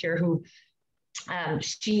volunteer who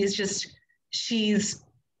she's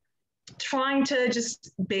trying to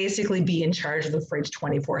just basically be in charge of the fridge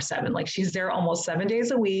 24/7. Like she's there almost 7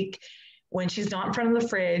 days a week. When she's not in front of the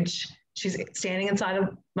fridge, she's standing inside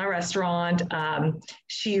of my restaurant.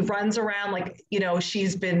 She runs around like, you know,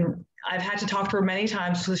 I've had to talk to her many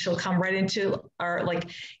times, so she'll come right into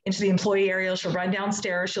the employee area. She'll run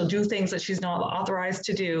downstairs. She'll do things that she's not authorized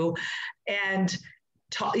to do, and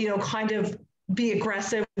kind of be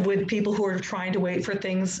aggressive with people who are trying to wait for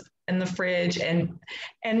things in the fridge, and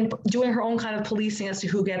doing her own kind of policing as to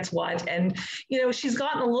who gets what. And, she's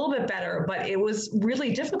gotten a little bit better, but it was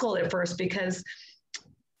really difficult at first because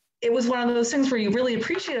it was one of those things where you really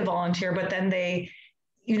appreciate a volunteer, but then they,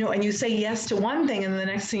 and you say yes to one thing, and the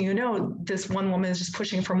next thing you know, this one woman is just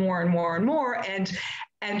pushing for more and more and more, and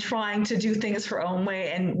trying to do things her own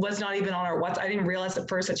way, and was not even on our WhatsApp. I didn't realize at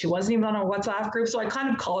first that she wasn't even on our WhatsApp group. So I kind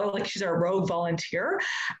of call her like she's our rogue volunteer.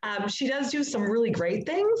 She does do some really great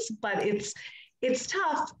things, but it's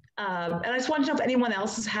tough. And I just want to know if anyone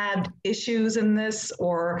else has had issues in this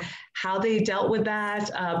or how they dealt with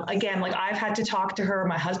that. Again, like I've had to talk to her.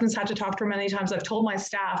 My husband's had to talk to her many times. I've told my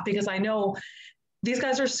staff, because I know these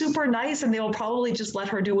guys are super nice and they will probably just let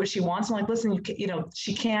her do what she wants. I'm like, listen,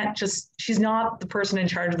 she's not the person in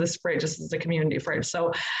charge of this fridge. This is a community fridge.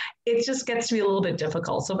 So it just gets to be a little bit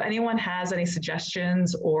difficult. So if anyone has any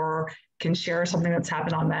suggestions or can share something that's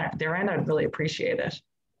happened on their end, I'd really appreciate it.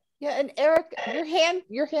 Yeah, and Eric,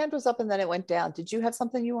 your hand was up and then it went down. Did you have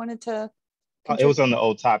something you wanted to It was on the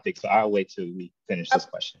old topic, so I'll wait till we finish this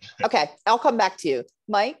question. Okay, I'll come back to you.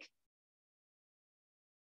 Mike?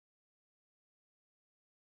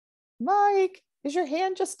 Mike, is your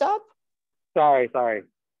hand just up? Sorry.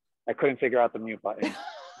 I couldn't figure out the mute button.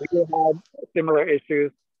 We had similar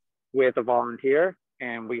issues with a volunteer,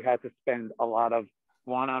 and we had to spend a lot of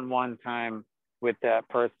one-on-one time with that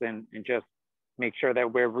person and just make sure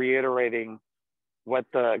that we're reiterating what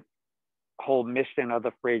the whole mission of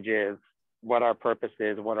the fridge is, what our purpose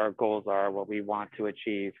is, what our goals are, what we want to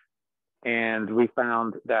achieve. And we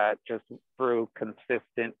found that just through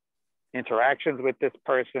consistent interactions with this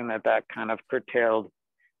person, that kind of curtailed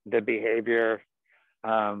the behavior.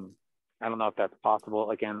 I don't know if that's possible.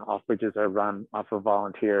 Again, all fridges are run off of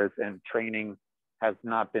volunteers, and training has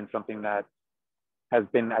not been something that has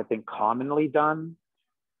been, I think, commonly done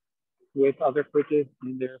with other fridges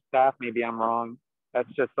and their staff. Maybe I'm wrong. That's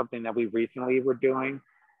just something that we recently were doing.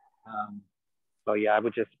 So yeah, I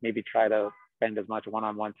would just maybe try to spend as much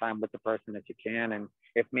one-on-one time with the person as you can. And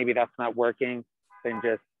if maybe that's not working, then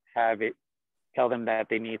just tell them that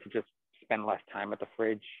they need to just spend less time at the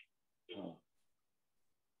fridge.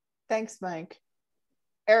 Thanks, Mike.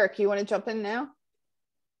 Eric, you want to jump in now?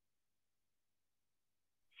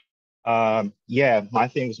 Yeah, my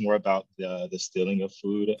thing was more about the stealing of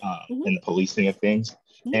food and the policing of things.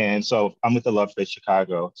 And so I'm with the Love Fridge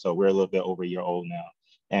Chicago, so we're a little bit over a year old now.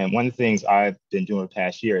 And one of the things I've been doing the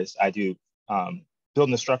past year is I do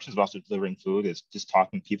building instructions, but also delivering food. Is just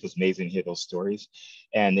talking to people. It's amazing to hear those stories.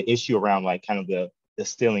 And the issue around like kind of the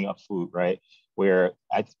stealing of food, right? Where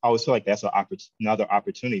I always feel like that's another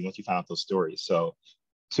opportunity once you find out those stories. So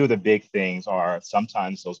two of the big things are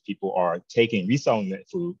sometimes those people are reselling that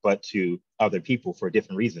food, but to other people for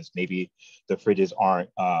different reasons. Maybe the fridges aren't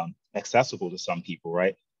accessible to some people,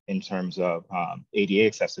 right? In terms of ADA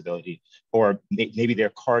accessibility, or maybe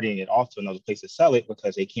they're carting it off to another place to sell it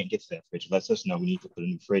because they can't get to that fridge. It lets us know we need to put a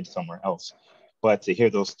new fridge somewhere else. But to hear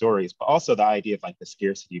those stories, but also the idea of like the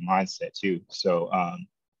scarcity mindset too. So,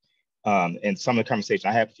 and some of the conversation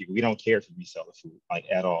I have with people, we don't care if you resell the food, like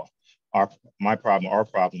at all. Our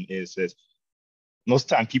problem is most of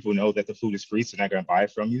the time people know that the food is free, so they're not going to buy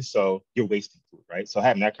it from you. So you're wasting food, right? So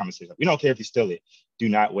having that conversation, we don't care if you steal it, do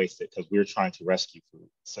not waste it because we're trying to rescue food.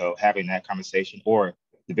 So having that conversation, or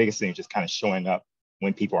the biggest thing is just kind of showing up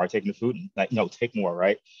when people are taking the food and like, take more,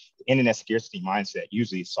 right? The internet scarcity mindset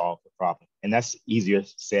usually solves the problem. And that's easier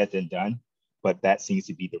said than done, but that seems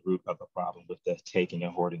to be the root of the problem with the taking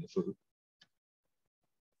and hoarding the food.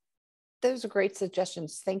 Those are great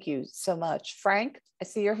suggestions. Thank you so much. Frank, I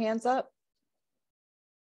see your hands up.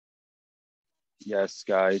 Yes,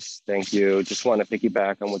 guys, thank you. Just want to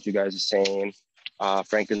piggyback on what you guys are saying.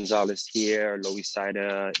 Frank Gonzalez here, Lower East Side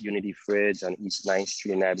Unity Fridge on East 9th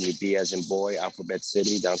Street and Avenue B as in boy, Alphabet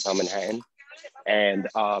City, downtown Manhattan. And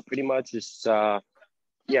pretty much it's, yeah,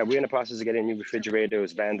 we're in the process of getting a new refrigerator. It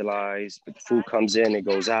was vandalized, but the food comes in, it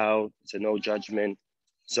goes out. It's a no judgment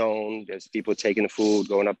zone. There's people taking the food,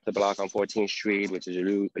 going up the block on 14th Street, which is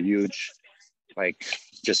a huge, like,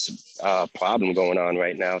 just problem going on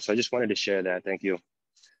right now. So I just wanted to share that. Thank you.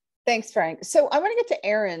 Thanks, Frank. So I want to get to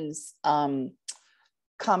Erin's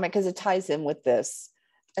comment because it ties in with this.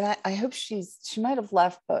 And I hope she might have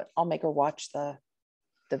left, but I'll make her watch the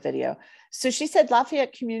video. So she said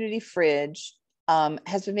Lafayette Community Fridge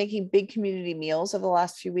has been making big community meals over the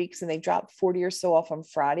last few weeks, and they dropped 40 or so off on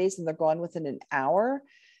Fridays, and they're gone within an hour.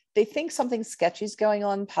 They think something sketchy is going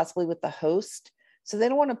on, possibly with the host. So they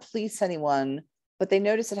don't want to police anyone, but they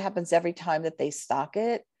notice it happens every time that they stock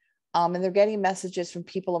it. And they're getting messages from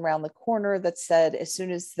people around the corner that said, as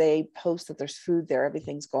soon as they post that there's food there,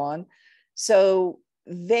 everything's gone. So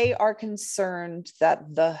they are concerned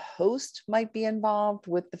that the host might be involved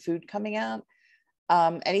with the food coming out.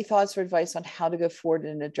 Any thoughts or advice on how to go forward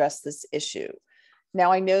and address this issue?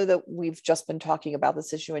 Now, I know that we've just been talking about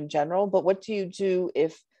this issue in general, but what do you do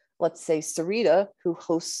if, let's say, Sarita, who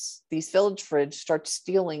hosts these Village Fridge, starts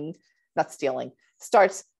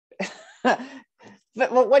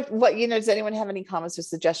but what does anyone have any comments or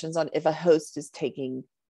suggestions on if a host is taking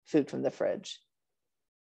food from the fridge?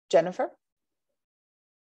 Jennifer?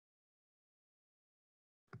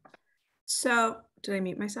 So did I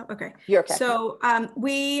mute myself? Okay. You're okay. So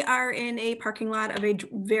we are in a parking lot of a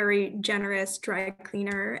very generous dry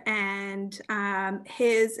cleaner, and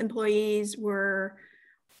his employees were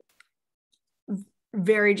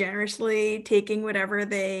very generously taking whatever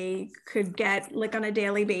they could get like on a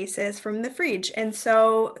daily basis from the fridge. And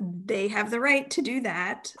so they have the right to do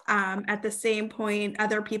that. At the same point,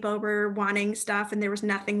 other people were wanting stuff and there was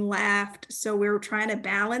nothing left. So we were trying to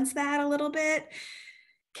balance that a little bit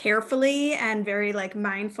carefully and very like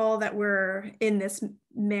mindful that we're in this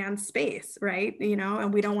man's space, right? You know,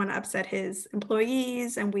 and we don't want to upset his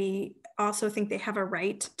employees, and we also think they have a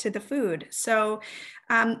right to the food. So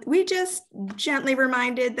we just gently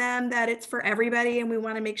reminded them that it's for everybody, and we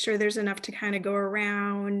want to make sure there's enough to kind of go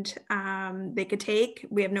around. They could take,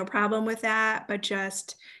 we have no problem with that, but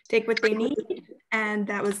just take what they need, and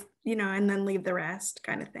that was, you know, and then leave the rest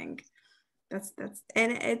kind of thing. That's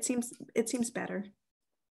and it seems better.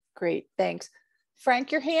 Great, thanks.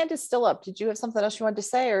 Frank, your hand is still up. Did you have something else you wanted to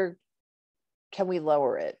say, or can we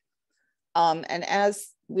lower it? And as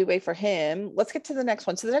we wait for him, let's get to the next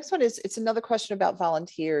one. So the next one is, it's another question about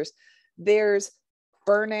volunteers. There's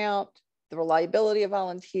burnout, the reliability of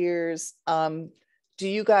volunteers. Do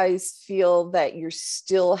you guys feel that you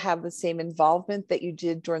still have the same involvement that you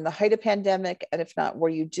did during the height of pandemic? And if not, what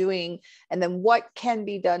are you doing? And then what can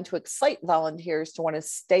be done to excite volunteers to want to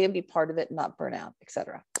stay and be part of it and not burn out, et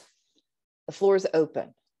cetera? The floor is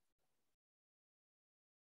open.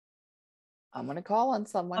 I'm going to call on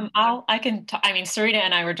someone. I mean, Sarita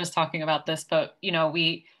and I were just talking about this, but, you know,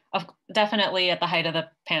 we definitely at the height of the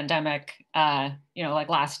pandemic, you know, like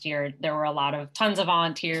last year, there were tons of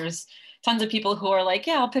volunteers, tons of people who are like,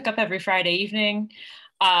 yeah, I'll pick up every Friday evening.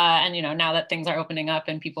 And, you know, now that things are opening up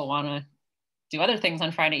and people want to do other things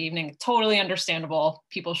on Friday evening, totally understandable.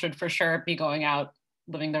 People should for sure be going out,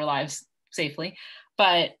 living their lives safely.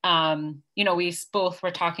 But, you know, we both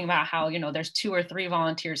were talking about how, you know, there's 2 or 3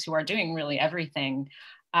 volunteers who are doing really everything,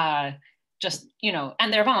 just, you know,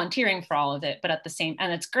 and they're volunteering for all of it, but at the same,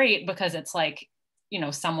 and it's great because it's like, you know,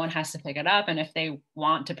 someone has to pick it up. And if they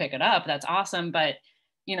want to pick it up, that's awesome. But,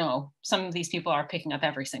 you know, some of these people are picking up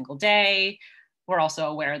every single day. We're also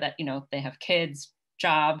aware that, you know, they have kids,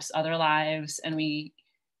 jobs, other lives. And we,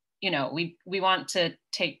 you know, we want to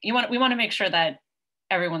we want to make sure that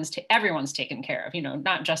everyone's taken care of, you know,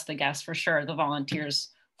 not just the guests, for sure. The volunteers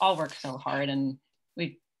all work so hard, and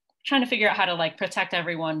we trying to figure out how to like protect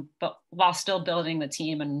everyone, but while still building the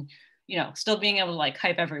team and, you know, still being able to like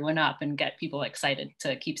hype everyone up and get people excited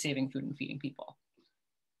to keep saving food and feeding people.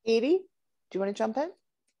 Edie, do you want to jump in?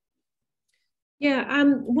 Yeah,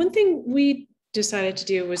 one thing we decided to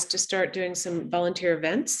do was to start doing some volunteer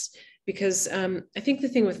events, because I think the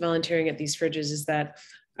thing with volunteering at these fridges is that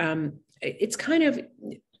it's kind of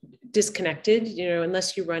disconnected, you know,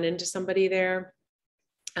 unless you run into somebody there,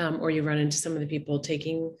 or you run into some of the people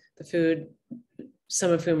taking the food,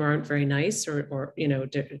 some of whom aren't very nice or you know,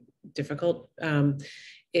 difficult.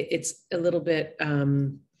 It's a little bit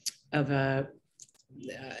of a,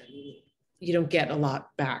 you don't get a lot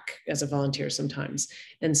back as a volunteer sometimes.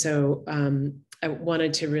 And so I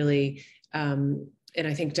wanted to really, and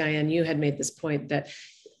I think Diane, you had made this point that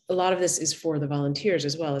a lot of this is for the volunteers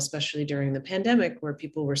as well, especially during the pandemic where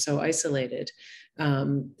people were so isolated.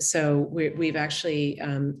 So we've actually,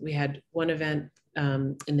 we had one event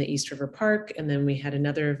in the East River Park, and then we had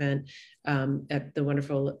another event at the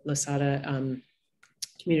wonderful Lasada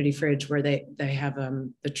Community Fridge, where they have,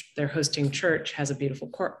 their hosting church has a beautiful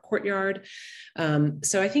courtyard.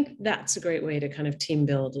 So I think that's a great way to kind of team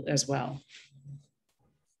build as well.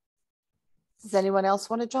 Does anyone else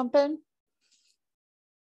want to jump in?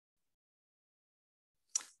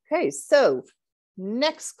 Okay, so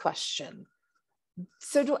next question.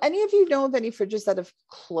 So do any of you know of any fridges that have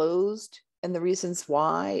closed and the reasons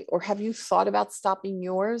why, or have you thought about stopping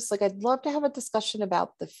yours? Like, I'd love to have a discussion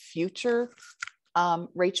about the future.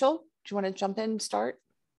 Rachel, do you want to jump in and start?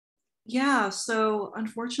 Yeah, so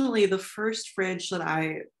unfortunately, the first fridge that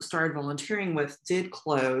I started volunteering with did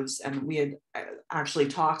close, and we had actually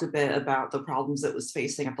talked a bit about the problems it was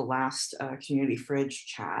facing at the last community fridge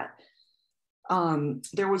chat.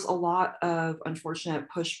 There was a lot of unfortunate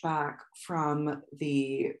pushback from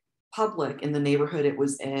the public in the neighborhood it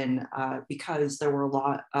was in, because there were a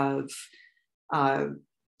lot of,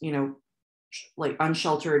 you know, like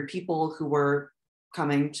unsheltered people who were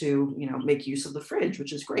coming to, you know, make use of the fridge,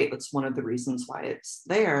 which is great. That's one of the reasons why it's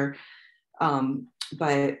there.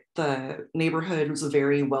 But the neighborhood was a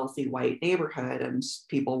very wealthy white neighborhood, and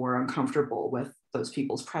people were uncomfortable with those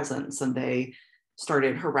people's presence, and they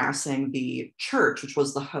started harassing the church, which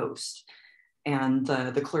was the host. And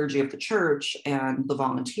the clergy of the church and the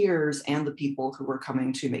volunteers and the people who were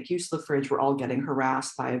coming to make use of the fridge were all getting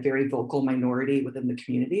harassed by a very vocal minority within the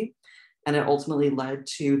community. And it ultimately led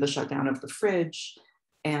to the shutdown of the fridge.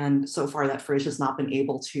 And so far that fridge has not been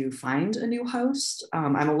able to find a new host.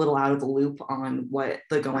 I'm a little out of the loop on what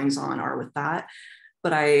the goings on are with that.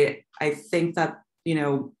 But I think that, you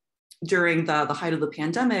know, during the height of the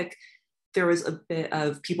pandemic, there was a bit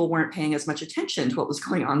of people weren't paying as much attention to what was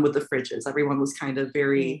going on with the fridges. Everyone was kind of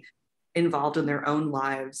very involved in their own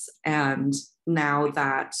lives. And now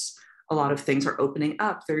that a lot of things are opening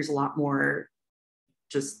up, there's a lot more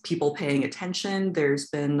just people paying attention. There's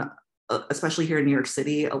been, especially here in New York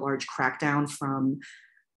City, a large crackdown from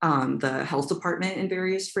the health department in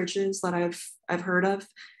various fridges that I've heard of.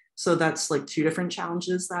 So that's like two different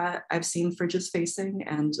challenges that I've seen fridges facing.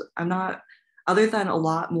 And I'm not, other than a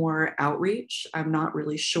lot more outreach, I'm not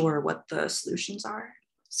really sure what the solutions are.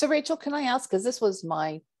 So Rachel, can I ask, because this was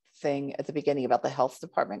my thing at the beginning about the health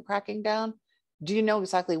department cracking down, do you know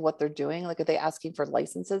exactly what they're doing? Like, are they asking for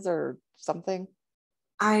licenses or something?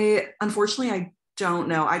 Unfortunately, I don't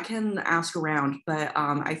know. I can ask around, but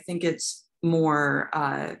I think it's more,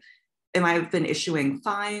 it might have been issuing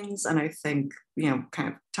fines, and I think, you know, kind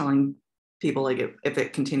of telling people like if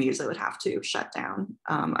it continues, it would have to shut down.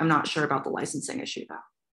 I'm not sure about the licensing issue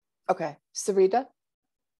though. Okay, Sarita?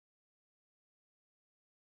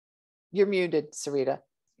 You're muted, Sarita.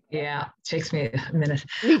 Yeah, takes me a minute.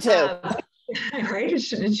 Me too. Right? It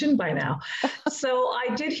shouldn't by now. So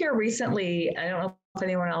I did hear recently, I don't know if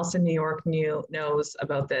anyone else in New York knows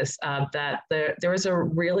about this, that there was a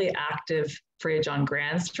really active fridge on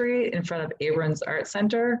Grand Street in front of Abrams Art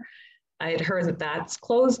Center. I had heard that that's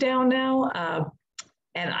closed down now.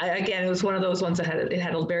 And again, it was one of those ones that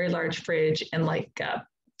had a very large fridge and like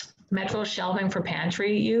metro shelving for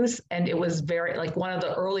pantry use. And it was very, like one of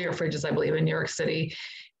the earlier fridges, I believe, in New York City,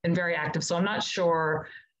 and very active. So I'm not sure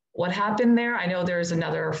what happened there. I know there's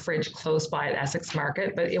another fridge close by at Essex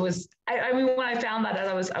Market, but it was, I mean, when I found that out,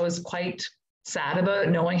 I was quite sad about it,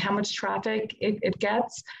 knowing how much traffic it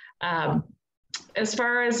gets. As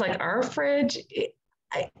far as like our fridge,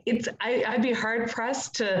 I'd be hard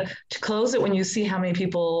pressed to close it when you see how many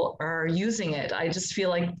people are using it. I just feel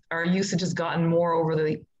like our usage has gotten more over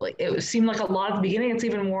like it seemed like a lot at the beginning. It's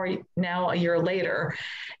even more now a year later.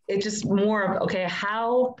 It's just more of, okay,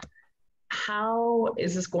 how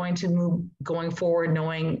is this going to move going forward,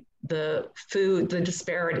 knowing the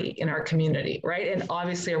disparity in our community, right? And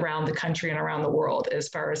obviously around the country and around the world as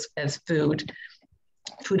far as food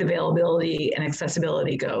availability and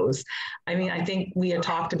accessibility goes. I mean, I think we had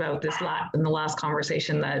talked about this in the last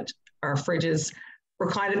conversation that our fridges were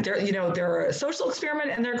kind of, they're a social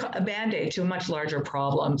experiment and they're a Band-Aid to a much larger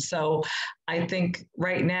problem. So I think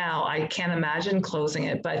right now I can't imagine closing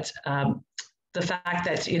it, but the fact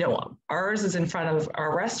that, ours is in front of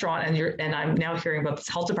our restaurant and I'm now hearing about this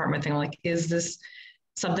health department thing, like, is this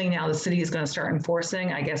something now the city is going to start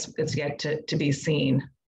enforcing? I guess it's yet to be seen,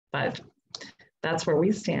 but that's where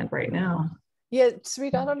we stand right now. Yeah,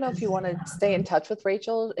 Sarita, I don't know if you want to stay in touch with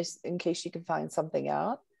Rachel in case you can find something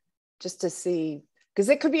out, just to see, because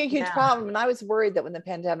it could be a huge problem. And I was worried that when the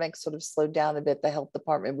pandemic sort of slowed down a bit, the health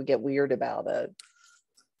department would get weird about it.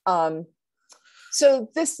 So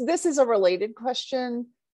this is a related question.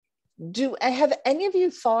 Have any of you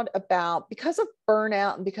thought about, because of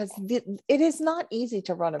burnout and because it is not easy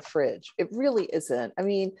to run a fridge, it really isn't. I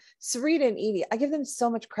mean, Sarita and Edie, I give them so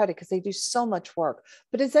much credit because they do so much work,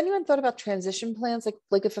 but has anyone thought about transition plans?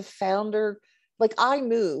 Like if a founder, like I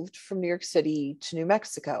moved from New York City to New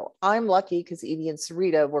Mexico. I'm lucky because Edie and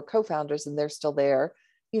Sarita were co-founders and they're still there.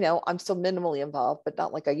 I'm still minimally involved, but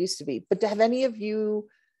not like I used to be. But have any of you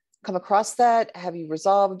come across that? Have you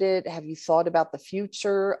resolved it? Have you thought about the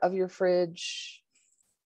future of your fridge?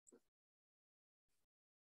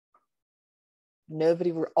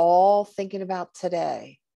 Nobody. We're all thinking about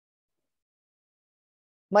today.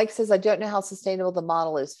 Mike says, I don't know how sustainable the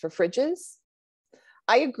model is for fridges.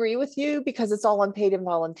 I agree with you because it's all unpaid and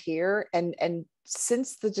volunteer. And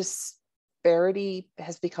since the disparity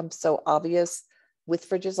has become so obvious with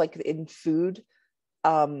fridges, like in food,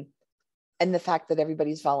 and the fact that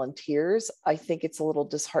everybody's volunteers, I think it's a little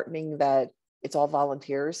disheartening that it's all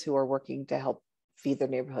volunteers who are working to help feed their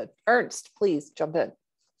neighborhood. Ernst, please jump in.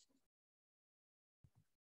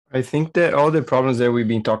 I think that all the problems that we've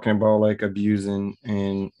been talking about, like abusing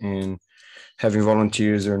and having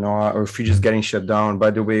volunteers or not, or fridges getting shut down. By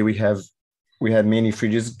the way, we had many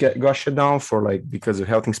fridges got shut down because of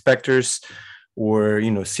health inspectors, or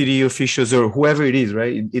city officials or whoever it is,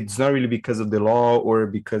 right? It's not really because of the law or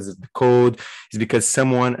because of the code. It's because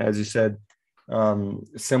someone, as you said,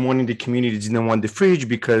 someone in the community didn't want the fridge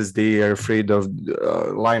because they are afraid of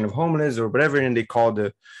line of homeless or whatever, and they call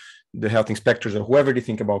the the health inspectors or whoever they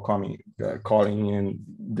think about calling, and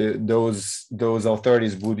those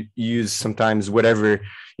authorities would use sometimes whatever,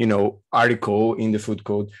 article in the food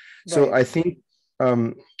code. So Right. I think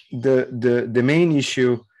the main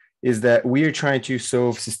issue is that we are trying to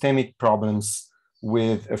solve systemic problems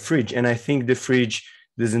with a fridge, and I think the fridge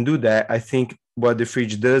doesn't do that. I think what the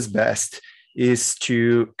fridge does best is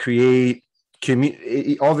to create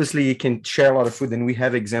obviously it can share a lot of food, and we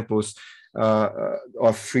have examples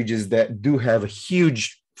of fridges that do have a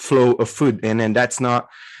huge flow of food, and then that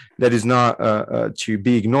is not to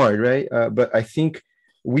be ignored, right? But I think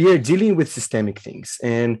we are dealing with systemic things,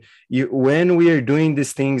 and when we are doing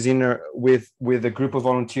these things with a group of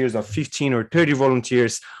volunteers of 15 or 30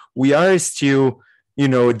 volunteers, we are still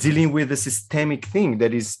dealing with a systemic thing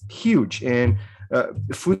that is huge. And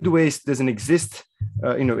food waste doesn't exist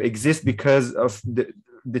because of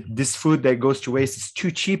this food that goes to waste is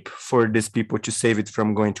too cheap for these people to save it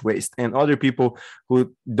from going to waste, and other people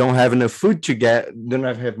who don't have enough food to get, don't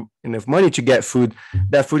have enough money to get food,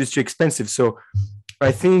 that food is too expensive. So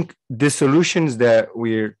I think the solutions that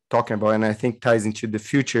we're talking about, and I think ties into the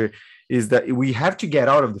future, is that we have to get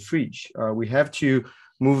out of the fridge. We have to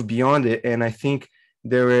move beyond it. And I think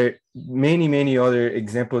there are many other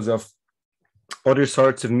examples of other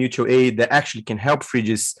sorts of mutual aid that actually can help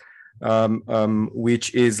fridges,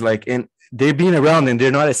 which is like, and they've been around and they're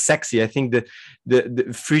not as sexy. I think the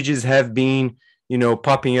fridges have been,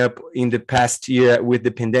 popping up in the past year with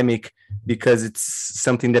the pandemic, because it's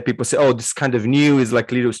something that people say, oh, this kind of new, is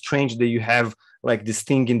like a little strange that you have like this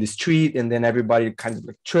thing in the street and then everybody kind of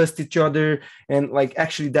like trust each other. And like,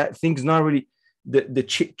 actually that thing's not really the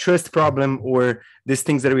trust problem, or these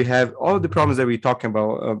things that we have, all the problems that we're talking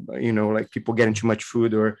about, like people getting too much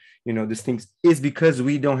food, or, these things, is because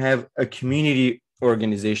we don't have a community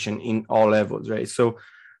organization in all levels, right? So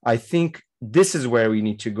I think this is where we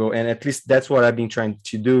need to go. And at least that's what I've been trying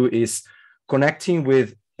to do, is connecting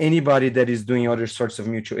with anybody that is doing other sorts of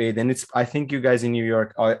mutual aid. And I think you guys in New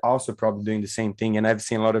York are also probably doing the same thing. And I've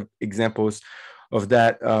seen a lot of examples of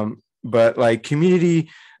that. But like community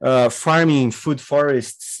farming, food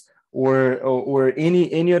forests, or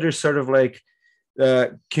any other sort of like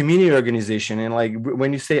community organization. And like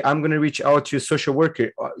when you say, I'm going to reach out to a social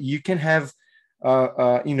worker, you can have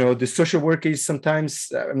the social worker is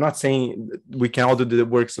sometimes, I'm not saying we can all do the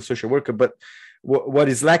works of social worker, but what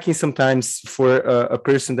is lacking sometimes for a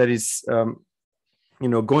person that is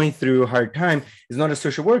going through a hard time is not a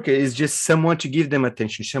social worker, is just someone to give them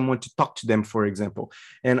attention, someone to talk to them, for example.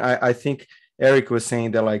 And I think Eric was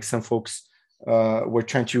saying that like some folks were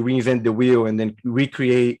trying to reinvent the wheel and then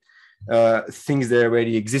recreate things that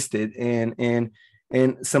already existed.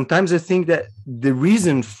 And sometimes I think that the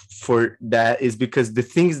reason for that is because the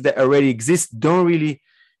things that already exist don't really,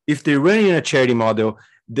 if they're running a charity model,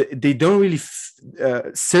 they don't really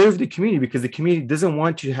serve the community, because the community doesn't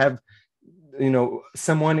want to have,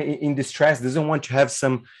 someone in distress, doesn't want to have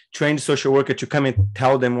some trained social worker to come and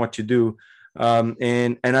tell them what to do.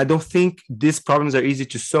 And I don't think these problems are easy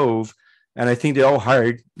to solve. And I think they're all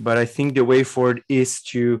hard, but I think the way forward is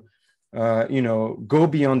to go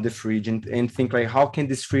beyond the fridge and think like, how can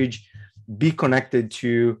this fridge be connected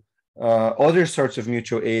to other sorts of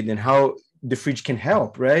mutual aid, and how the fridge can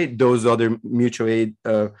help, right? Those other mutual aid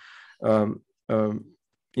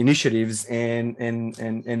initiatives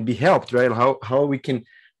and be helped, right? How we can,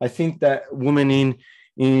 I think that woman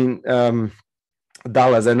in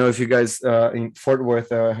Dallas, I know if you guys in Fort Worth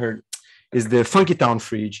heard, is the Funky Town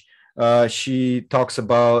fridge. She talks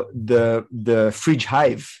about the fridge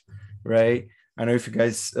hive, right? I know if you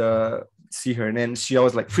guys see her, and then she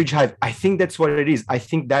always like fridge hive. I think that's what it is. I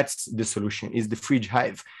think that's the solution, is the fridge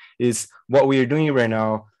hive, is what we are doing right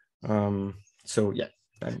now. So yeah,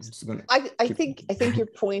 I'm just gonna. I think your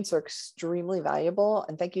points are extremely valuable,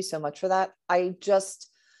 and thank you so much for that.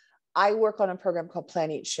 I work on a program called Plan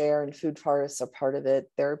Eat Share, and food forests are part of it.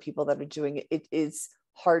 There are people that are doing it. It is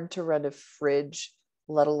hard to run a fridge,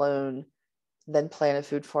 let alone then plan a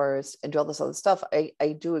food forest and do all this other stuff.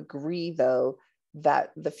 I do agree though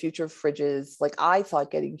that the future of fridges, like I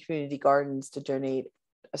thought getting community gardens to donate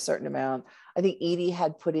a certain amount. I think Edie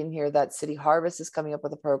had put in here that City Harvest is coming up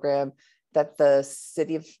with a program, that the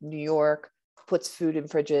city of New York puts food in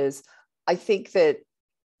fridges. I think that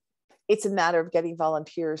it's a matter of getting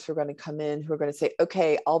volunteers who are going to come in, who are going to say,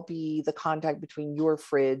 okay, I'll be the contact between your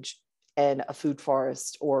fridge and a food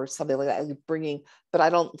forest or something like that. But I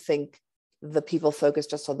don't think the people focused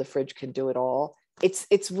just on the fridge can do it all.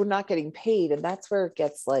 It's we're not getting paid, and that's where it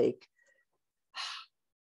gets like,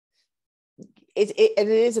 and it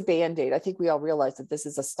is a Band-Aid. I think we all realize that this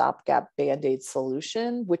is a stopgap Band-Aid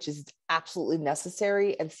solution, which is absolutely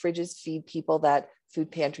necessary. And fridges feed people that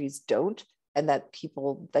food pantries don't, and that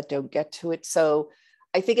people that don't get to it. So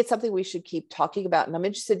I think it's something we should keep talking about. And I'm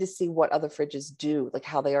interested to see what other fridges do, like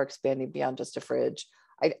how they are expanding beyond just a fridge.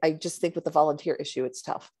 I just think with the volunteer issue, it's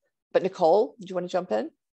tough. But Nicole, do you want to jump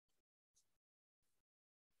in?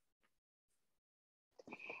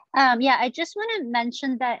 Yeah, I just want to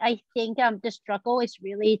mention that I think the struggle is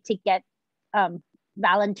really to get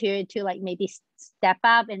volunteer to like maybe step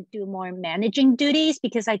up and do more managing duties,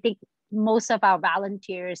 because I think most of our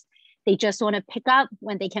volunteers, they just want to pick up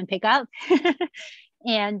when they can pick up.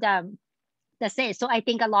 And that's it. So I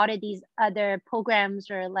think a lot of these other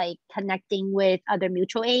programs are like connecting with other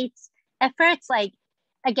mutual aids efforts. Like,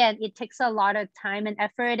 again, it takes a lot of time and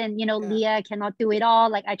effort, and, you know, Leah cannot do it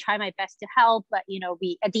all. Like, I try my best to help, but, you know,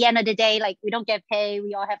 we, at the end of the day, like, we don't get paid.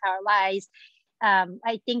 We all have our lives.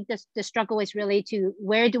 I think the struggle is really to,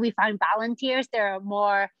 where do we find volunteers that are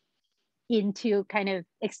more into kind of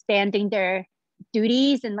expanding their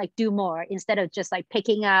duties and like do more, instead of just like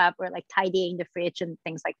picking up or like tidying the fridge and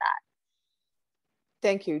things like that.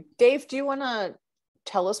 Thank you. Dave, do you want to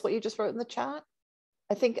tell us what you just wrote in the chat?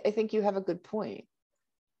 I think you have a good point.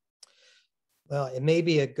 Well, it may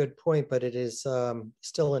be a good point, but it is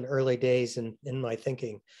still in early days in my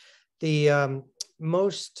thinking. The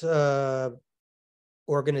most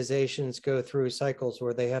organizations go through cycles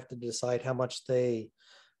where they have to decide how much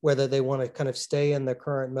whether they want to kind of stay in the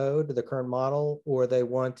current mode, the current model, or they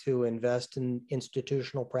want to invest in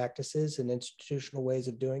institutional practices and institutional ways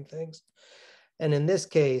of doing things. And in this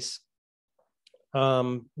case,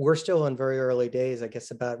 we're still in very early days, I guess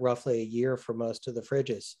about roughly a year for most of the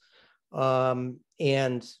fridges.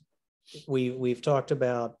 And we've talked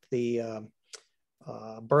about the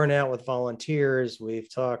burnout with volunteers.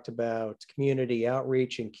 We've talked about community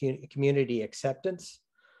outreach and community acceptance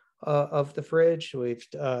of the fridge.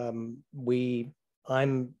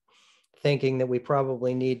 I'm thinking that we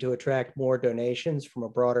probably need to attract more donations from a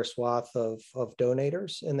broader swath of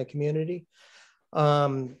donators in the community.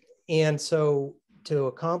 And so to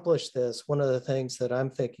accomplish this, one of the things that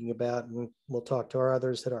I'm thinking about, and we'll talk to our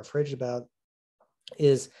others at our fridge about,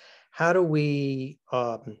 is how do we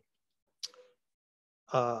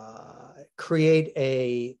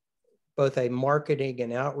create both a marketing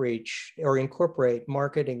and outreach, or incorporate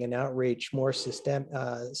marketing and outreach more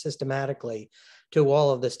systematically to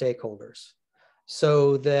all of the stakeholders,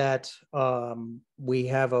 so that we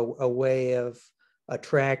have a way of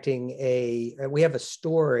attracting we have a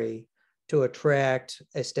story to attract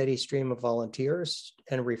a steady stream of volunteers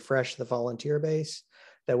and refresh the volunteer base,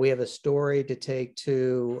 that we have a story to take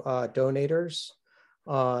to donators,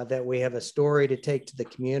 that we have a story to take to the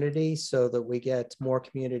community so that we get more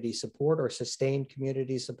community support or sustained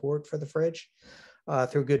community support for the fridge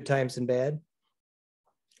through good times and bad.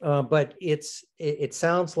 But it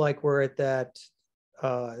sounds like we're at that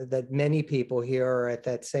many people here are at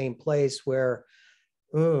that same place where,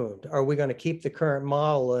 are we going to keep the current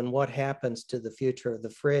model, and what happens to the future of the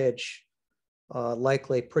fridge?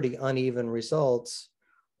 Likely pretty uneven results.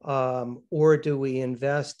 Or do we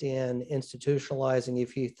invest in institutionalizing a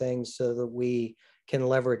few things so that we can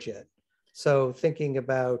leverage it? So thinking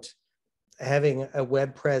about having a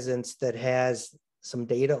web presence that has some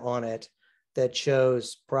data on it that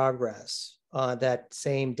shows progress. That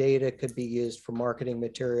same data could be used for marketing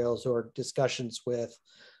materials or discussions with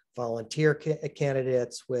volunteer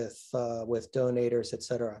candidates, with donators, et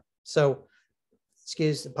cetera. So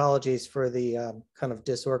apologies for the kind of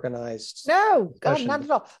disorganized. No, God, not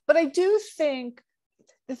at all. But I do think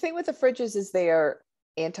the thing with the fridges is they are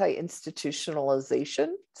anti-institutionalization.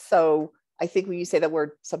 So I think when you say that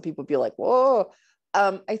word, some people be like, whoa.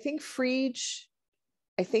 I think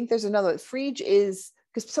there's another, fridge is,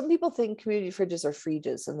 because some people think community fridges are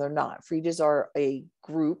fridges, and they're not. Fridges are a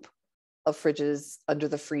group of fridges under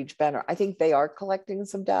the fridge banner. I think they are collecting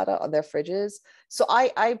some data on their fridges. So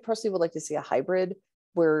I personally would like to see a hybrid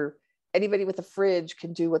where anybody with a fridge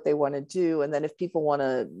can do what they want to do. And then if people want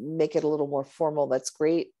to make it a little more formal, that's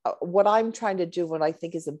great. What I'm trying to do, what I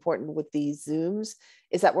think is important with these Zooms,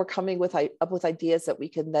 is that we're coming up with ideas that we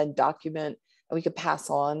can then document and we can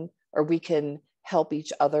pass on, or we can help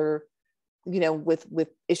each other, with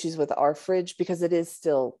issues with our fridge, because it is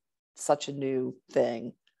still such a new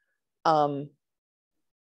thing. And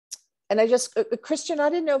I just, Christian, I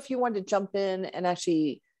didn't know if you wanted to jump in and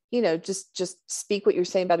actually, just speak what you're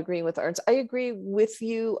saying about agreeing with Ernst. I agree with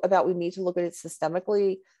you about we need to look at it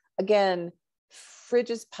systemically. Again,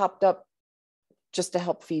 fridges popped up just to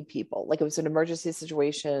help feed people. Like, it was an emergency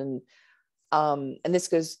situation. And this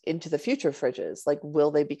goes into the future fridges, like,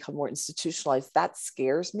 will they become more institutionalized? That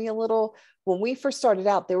scares me a little. When we first started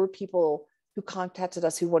out, there were people who contacted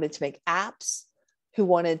us who wanted to make apps, who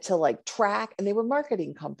wanted to like track, and they were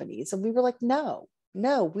marketing companies. And we were like, no,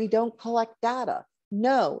 we don't collect data.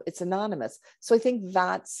 No, it's anonymous. So I think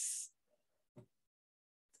that's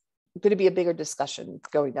going to be a bigger discussion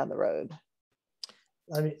going down the road.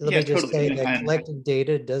 Let me just say that collecting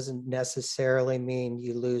data doesn't necessarily mean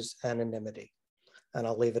you lose anonymity. And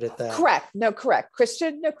I'll leave it at that. Correct.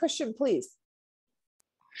 Christian, please.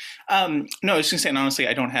 No, I was just gonna say, and honestly,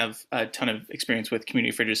 I don't have a ton of experience with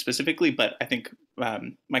community fridges specifically, but I think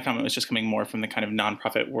my comment was just coming more from the kind of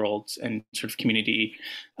nonprofit world and sort of community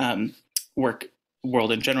work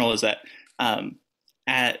world in general, is that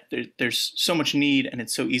there's so much need, and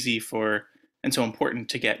it's so easy and so important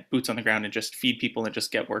to get boots on the ground and just feed people and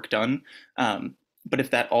just get work done. But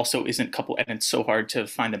if that also isn't coupled, and it's so hard to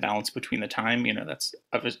find a balance between the time, that's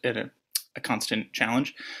a constant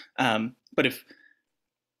challenge. But if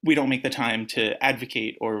we don't make the time to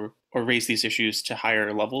advocate or raise these issues to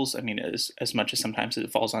higher levels, I mean, as much as sometimes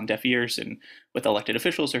it falls on deaf ears and with elected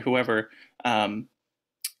officials or whoever,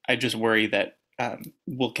 I just worry that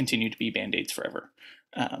we'll continue to be Band-Aids forever.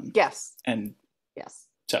 Yes. And yes.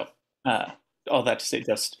 So all that to say,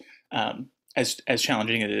 just as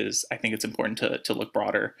challenging it is, I think it's important to look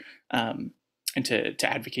broader and to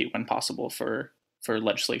advocate when possible for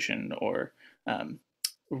legislation or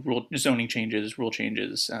zoning changes, rule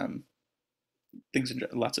changes,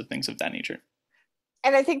 lots of things of that nature.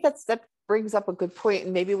 And I think that brings up a good point,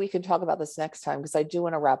 and maybe we can talk about this next time, because I do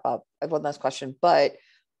want to wrap up. I have one last question, but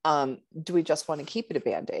do we just want to keep it a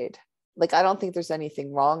Band-Aid? Like, I don't think there's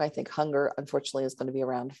anything wrong. I think hunger, unfortunately, is going to be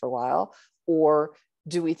around for a while. Or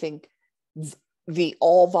do we think the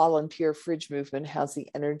all volunteer fridge movement has the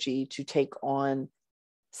energy to take on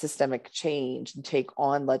systemic change and take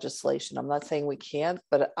on legislation? I'm not saying we can't,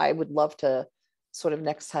 but I would love to sort of,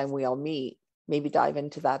 next time we all meet, maybe dive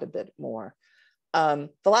into that a bit more. The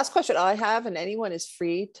last question I have, and anyone is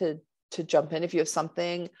free to jump in if you have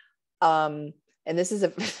something, and this is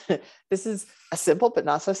a simple but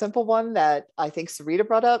not so simple one that I think Sarita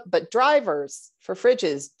brought up, but drivers for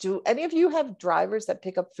fridges. Do any of you have drivers that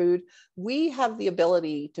pick up food? We have the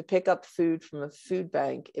ability to pick up food from a food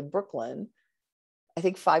bank in Brooklyn, I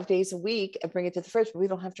think 5 days a week, and bring it to the fridge, but we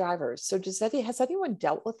don't have drivers. So has anyone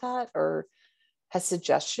dealt with that or has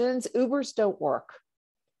suggestions? Ubers don't work.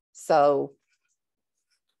 So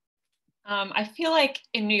I feel like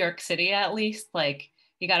in New York City, at least, like,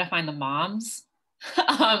 you got to find the moms.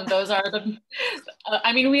 Those are the,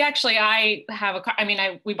 I mean, I have a car. I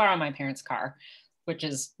mean, we borrow my parents' car, which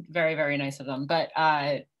is very, very nice of them. But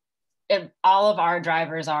all of our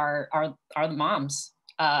drivers are the moms.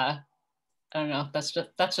 I don't know. That's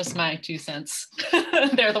just my 2 cents.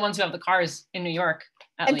 They're the ones who have the cars in New York.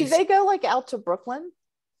 And least. Do they go like out to Brooklyn?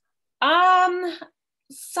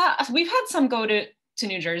 So we've had some go to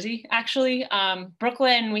New Jersey, actually.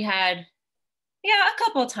 Brooklyn, we had, a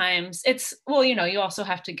couple of times. It's, well, you also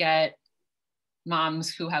have to get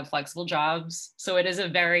moms who have flexible jobs. So it is a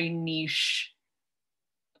very niche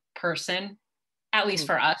person, at least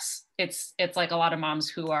for us. It's like a lot of moms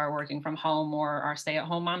who are working from home or are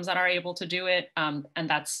stay-at-home moms that are able to do it. And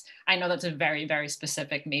I know that's a very, very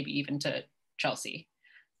specific, maybe even to Chelsea.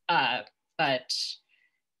 But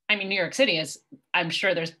I mean, New York City is, I'm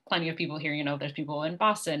sure there's plenty of people here, there's people in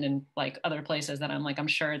Boston and like other places that I'm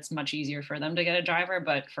sure it's much easier for them to get a driver.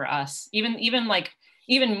 But for us, even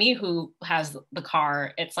me who has the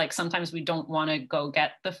car, it's like sometimes we don't want to go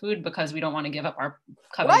get the food because we don't want to give up our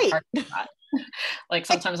coveted parking spot. Like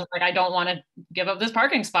sometimes I'm like, I don't want to give up this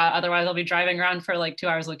parking spot. Otherwise I'll be driving around for like 2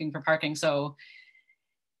 hours looking for parking. So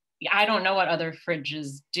I don't know what other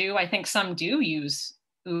fridges do. I think some do use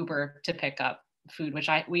Uber to pick up food, which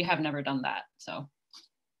we have never done that. So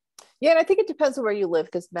yeah, and I think it depends on where you live,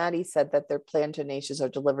 because Maddie said that their plan donations are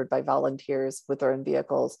delivered by volunteers with their own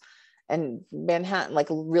vehicles. And Manhattan, like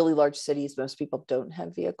really large cities, most people don't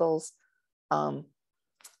have vehicles. But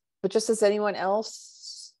just does anyone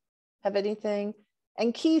else have anything?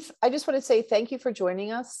 And Keith, I just want to say thank you for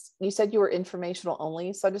joining us. You said you were informational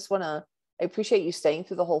only, so I appreciate you staying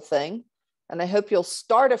through the whole thing. And I hope you'll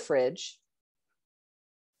start a fridge.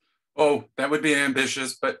 Oh, that would be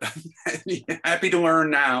ambitious, but happy to learn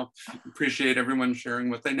now. Appreciate everyone sharing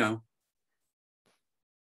what they know.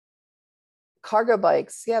 Cargo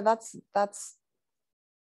bikes. Yeah, that's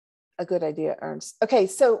a good idea, Ernst. Okay,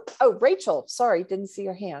 so, Rachel, sorry, didn't see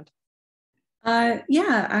your hand.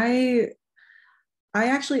 Yeah, I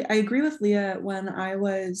agree with Leah. When I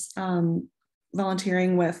was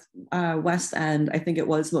volunteering with West End, I think it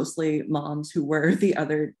was mostly moms who were the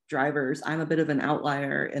other drivers. I'm a bit of an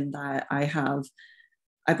outlier in that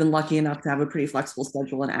I've been lucky enough to have a pretty flexible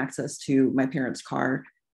schedule and access to my parents' car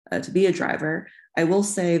to be a driver. I will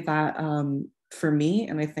say that for me,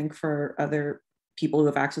 and I think for other people who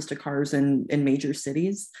have access to cars in major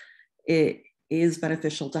cities, it is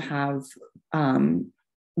beneficial to have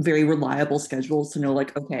very reliable schedules to know,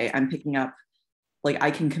 like, okay, I'm picking up, like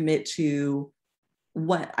I can commit to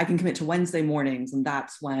Wednesday mornings, and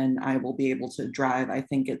that's when I will be able to drive. I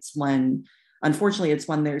think unfortunately, it's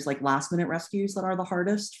when there's like last minute rescues that are the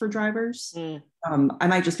hardest for drivers. I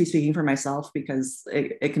might just be speaking for myself because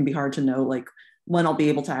it can be hard to know like when I'll be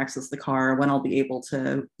able to access the car, when I'll be able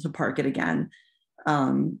to park it again.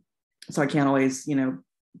 So I can't always,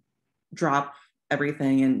 drop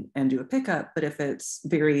everything and do a pickup. But if it's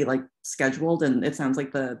very like scheduled, and it sounds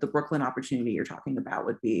like the Brooklyn opportunity you're talking about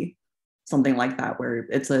would be something like that, where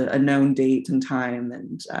it's a known date and time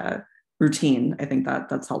and routine, I think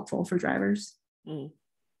that's helpful for drivers.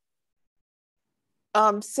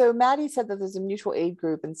 So Maddie said that there's a mutual aid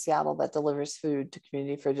group in Seattle that delivers food to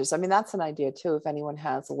community fridges. I mean, that's an idea too, if anyone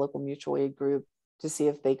has a local mutual aid group, to see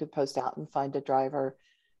if they could post out and find a driver.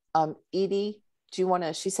 Edie, do you want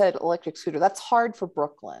to, she said electric scooter. That's hard for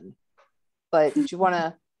Brooklyn, but do you want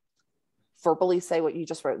to verbally say what you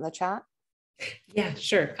just wrote in the chat? Yeah,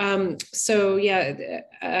 sure. So yeah,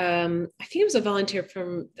 I think it was a volunteer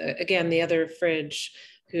from, again, the other fridge,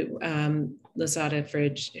 who Lozada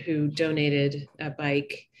fridge, who donated a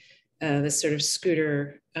bike, this sort of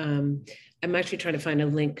scooter. I'm actually trying to find a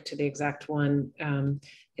link to the exact one.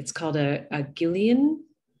 It's called a Gillian,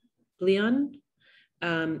 and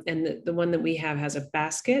the one that we have has a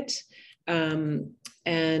basket.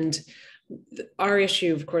 And our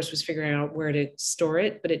issue, of course, was figuring out where to store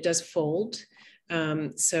it, but it does fold.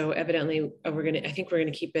 So evidently, I think we're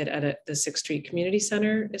gonna keep it at the 6th Street Community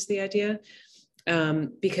Center is the idea.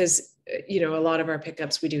 Because, a lot of our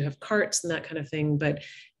pickups, we do have carts and that kind of thing, but,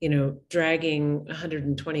 dragging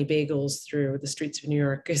 120 bagels through the streets of New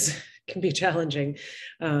York can be challenging.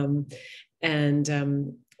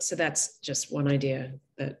 So that's just one idea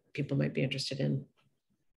that people might be interested in.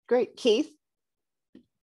 Great. Keith?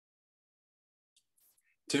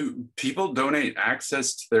 Do people donate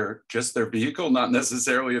access to their vehicle, not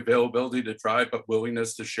necessarily availability to drive, but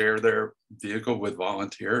willingness to share their vehicle with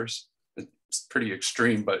volunteers? It's pretty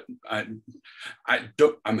extreme, but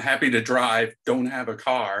I'm happy to drive, don't have a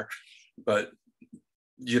car, but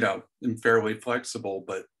I'm fairly flexible,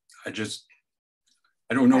 but I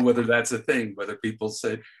don't know whether that's a thing, whether people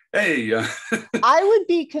say, hey. I would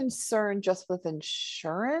be concerned just with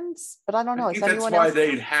insurance, but I don't know. I think that's why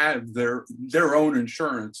they'd have their own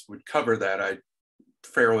insurance would cover that. I'm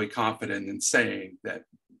fairly confident in saying that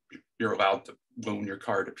you're allowed to loan your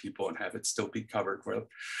car to people and have it still be covered,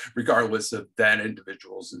 regardless of that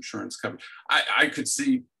individual's insurance coverage. I could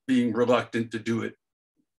see being reluctant to do it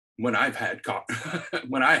when I had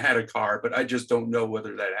a car, but I just don't know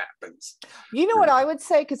whether that happens. You know what I would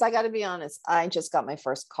say, because I got to be honest, I just got my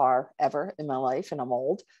first car ever in my life and I'm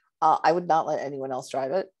old. I would not let anyone else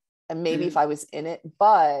drive it. And maybe if I was in it,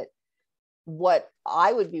 but what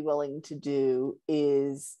I would be willing to do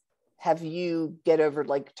is have you get over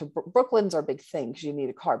like to Brooklyn's our big thing because you need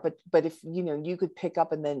a car, but if you could pick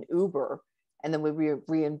up and then Uber and then we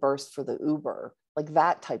reimburse for the Uber, like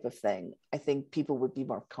that type of thing, I think people would be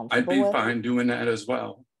more comfortable. I'd be fine doing that as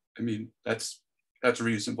well. I mean, that's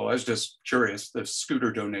reasonable. I was just curious. The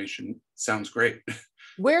scooter donation sounds great.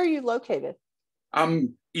 Where are you located?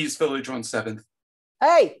 I'm East Village on 7th.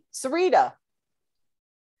 Hey, Sarita.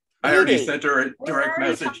 I already sent her a direct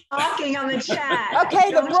message. Talking on the chat.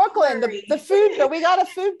 Okay, the Brooklyn, the food, but we got a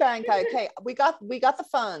food bank. Okay, we got the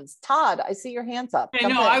funds. Todd, I see your hands up. I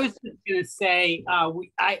know. I was going to say,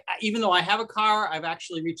 I even though I have a car, I've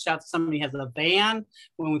actually reached out to somebody who has a van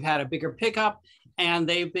when we've had a bigger pickup,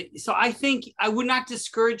 and so I think I would not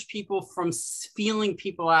discourage people from feeling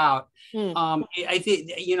people out. I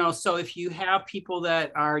think so if you have people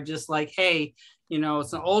that are just like, hey,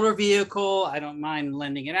 it's an older vehicle, I don't mind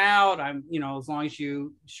lending it out. I'm, as long as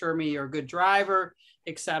you assure me you're a good driver,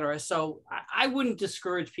 etc. So I wouldn't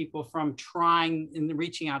discourage people from trying and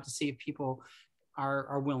reaching out to see if people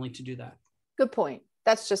are willing to do that. Good point.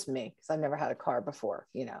 That's just me because I've never had a car before,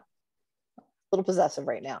 a little possessive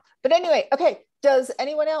right now. But anyway, okay. Does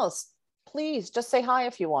anyone else, please just say hi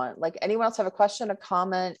if you want. Like anyone else have a question, a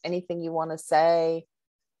comment, anything you want to say?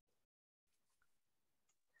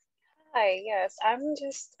 Hi, yes, I'm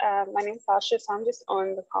just, my name's Sasha, so I'm just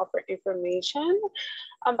on the call for information.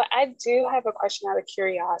 But I do have a question out of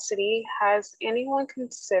curiosity. Has anyone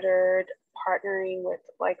considered partnering with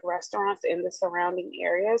like restaurants in the surrounding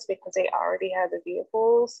areas because they already have the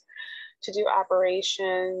vehicles to do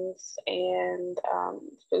operations and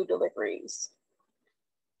food deliveries.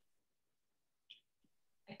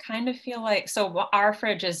 I kind of feel like, so our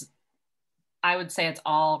fridge is, I would say it's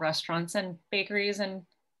all restaurants and bakeries and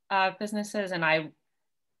businesses. And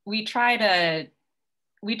we try to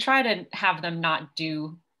have them not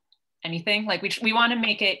do anything. Like we want to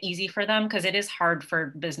make it easy for them because it is hard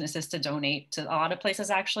for businesses to donate to a lot of places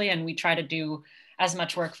actually. And we try to do as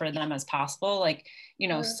much work for them as possible. Like, you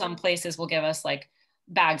know, some places will give us like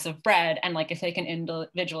bags of bread and like if they can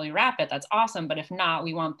individually wrap it, that's awesome. But if not,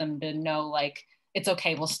 we want them to know like, it's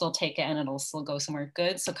okay, we'll still take it and it'll still go somewhere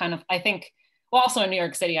good. So kind of, I think, well, also in New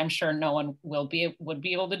York City, I'm sure no one would be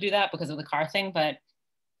able to do that because of the car thing, but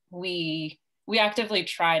we actively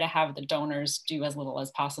try to have the donors do as little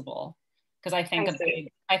as possible. Because I think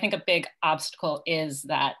a big obstacle is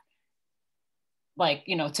that, like,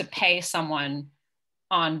 you know, to pay someone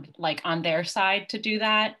on their side to do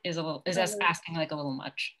that is us asking like a little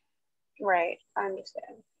much. Right, I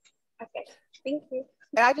understand. Okay, thank you.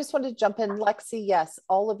 I just wanted to jump in, Lexi. Yes,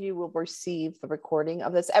 all of you will receive the recording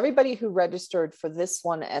of this. Everybody who registered for this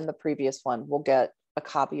one and the previous one will get a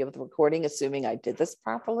copy of the recording, assuming I did this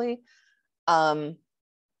properly. And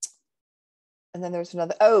then there's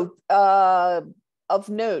another, of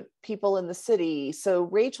note, people in the city. So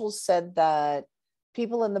Rachel said that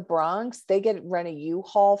people in the Bronx, they rent a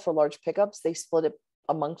U-Haul for large pickups. They split it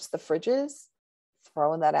amongst the fridges.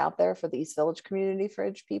 Throwing that out there for the East Village community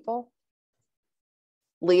fridge people.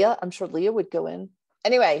 Leah, I'm sure Leah would go in.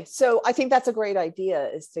 Anyway, so I think that's a great idea,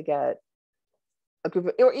 is to get a group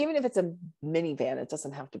of, or even if it's a minivan, it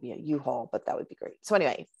doesn't have to be a U-Haul, but that would be great. So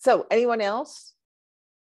anyway, so anyone else?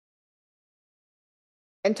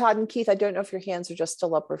 And Todd and Keith, I don't know if your hands are just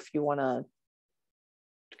still up or if you want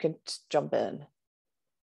to jump in.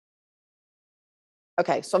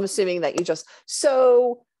 Okay, so I'm assuming that you just,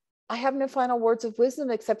 so I have no final words of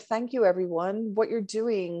wisdom except thank you, everyone. What you're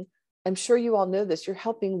doing, I'm sure you all know this, you're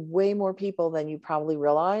helping way more people than you probably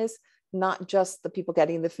realize, not just the people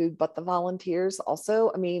getting the food, but the volunteers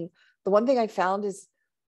also. I mean, the one thing I found is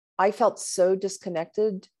I felt so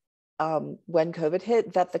disconnected when COVID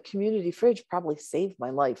hit that the community fridge probably saved my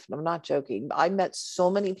life. And I'm not joking. I met so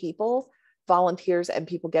many people, volunteers and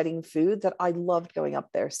people getting food, that I loved going up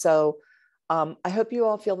there. So I hope you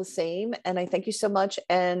all feel the same. And I thank you so much.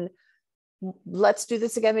 And let's do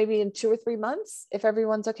this again, maybe in 2 or 3 months, if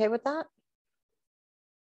everyone's okay with that.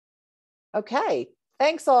 Okay,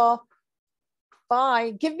 thanks all.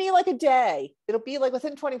 Bye. Give me like a day. It'll be like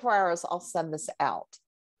within 24 hours, I'll send this out.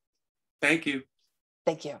 Thank you.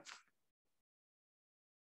 Thank you.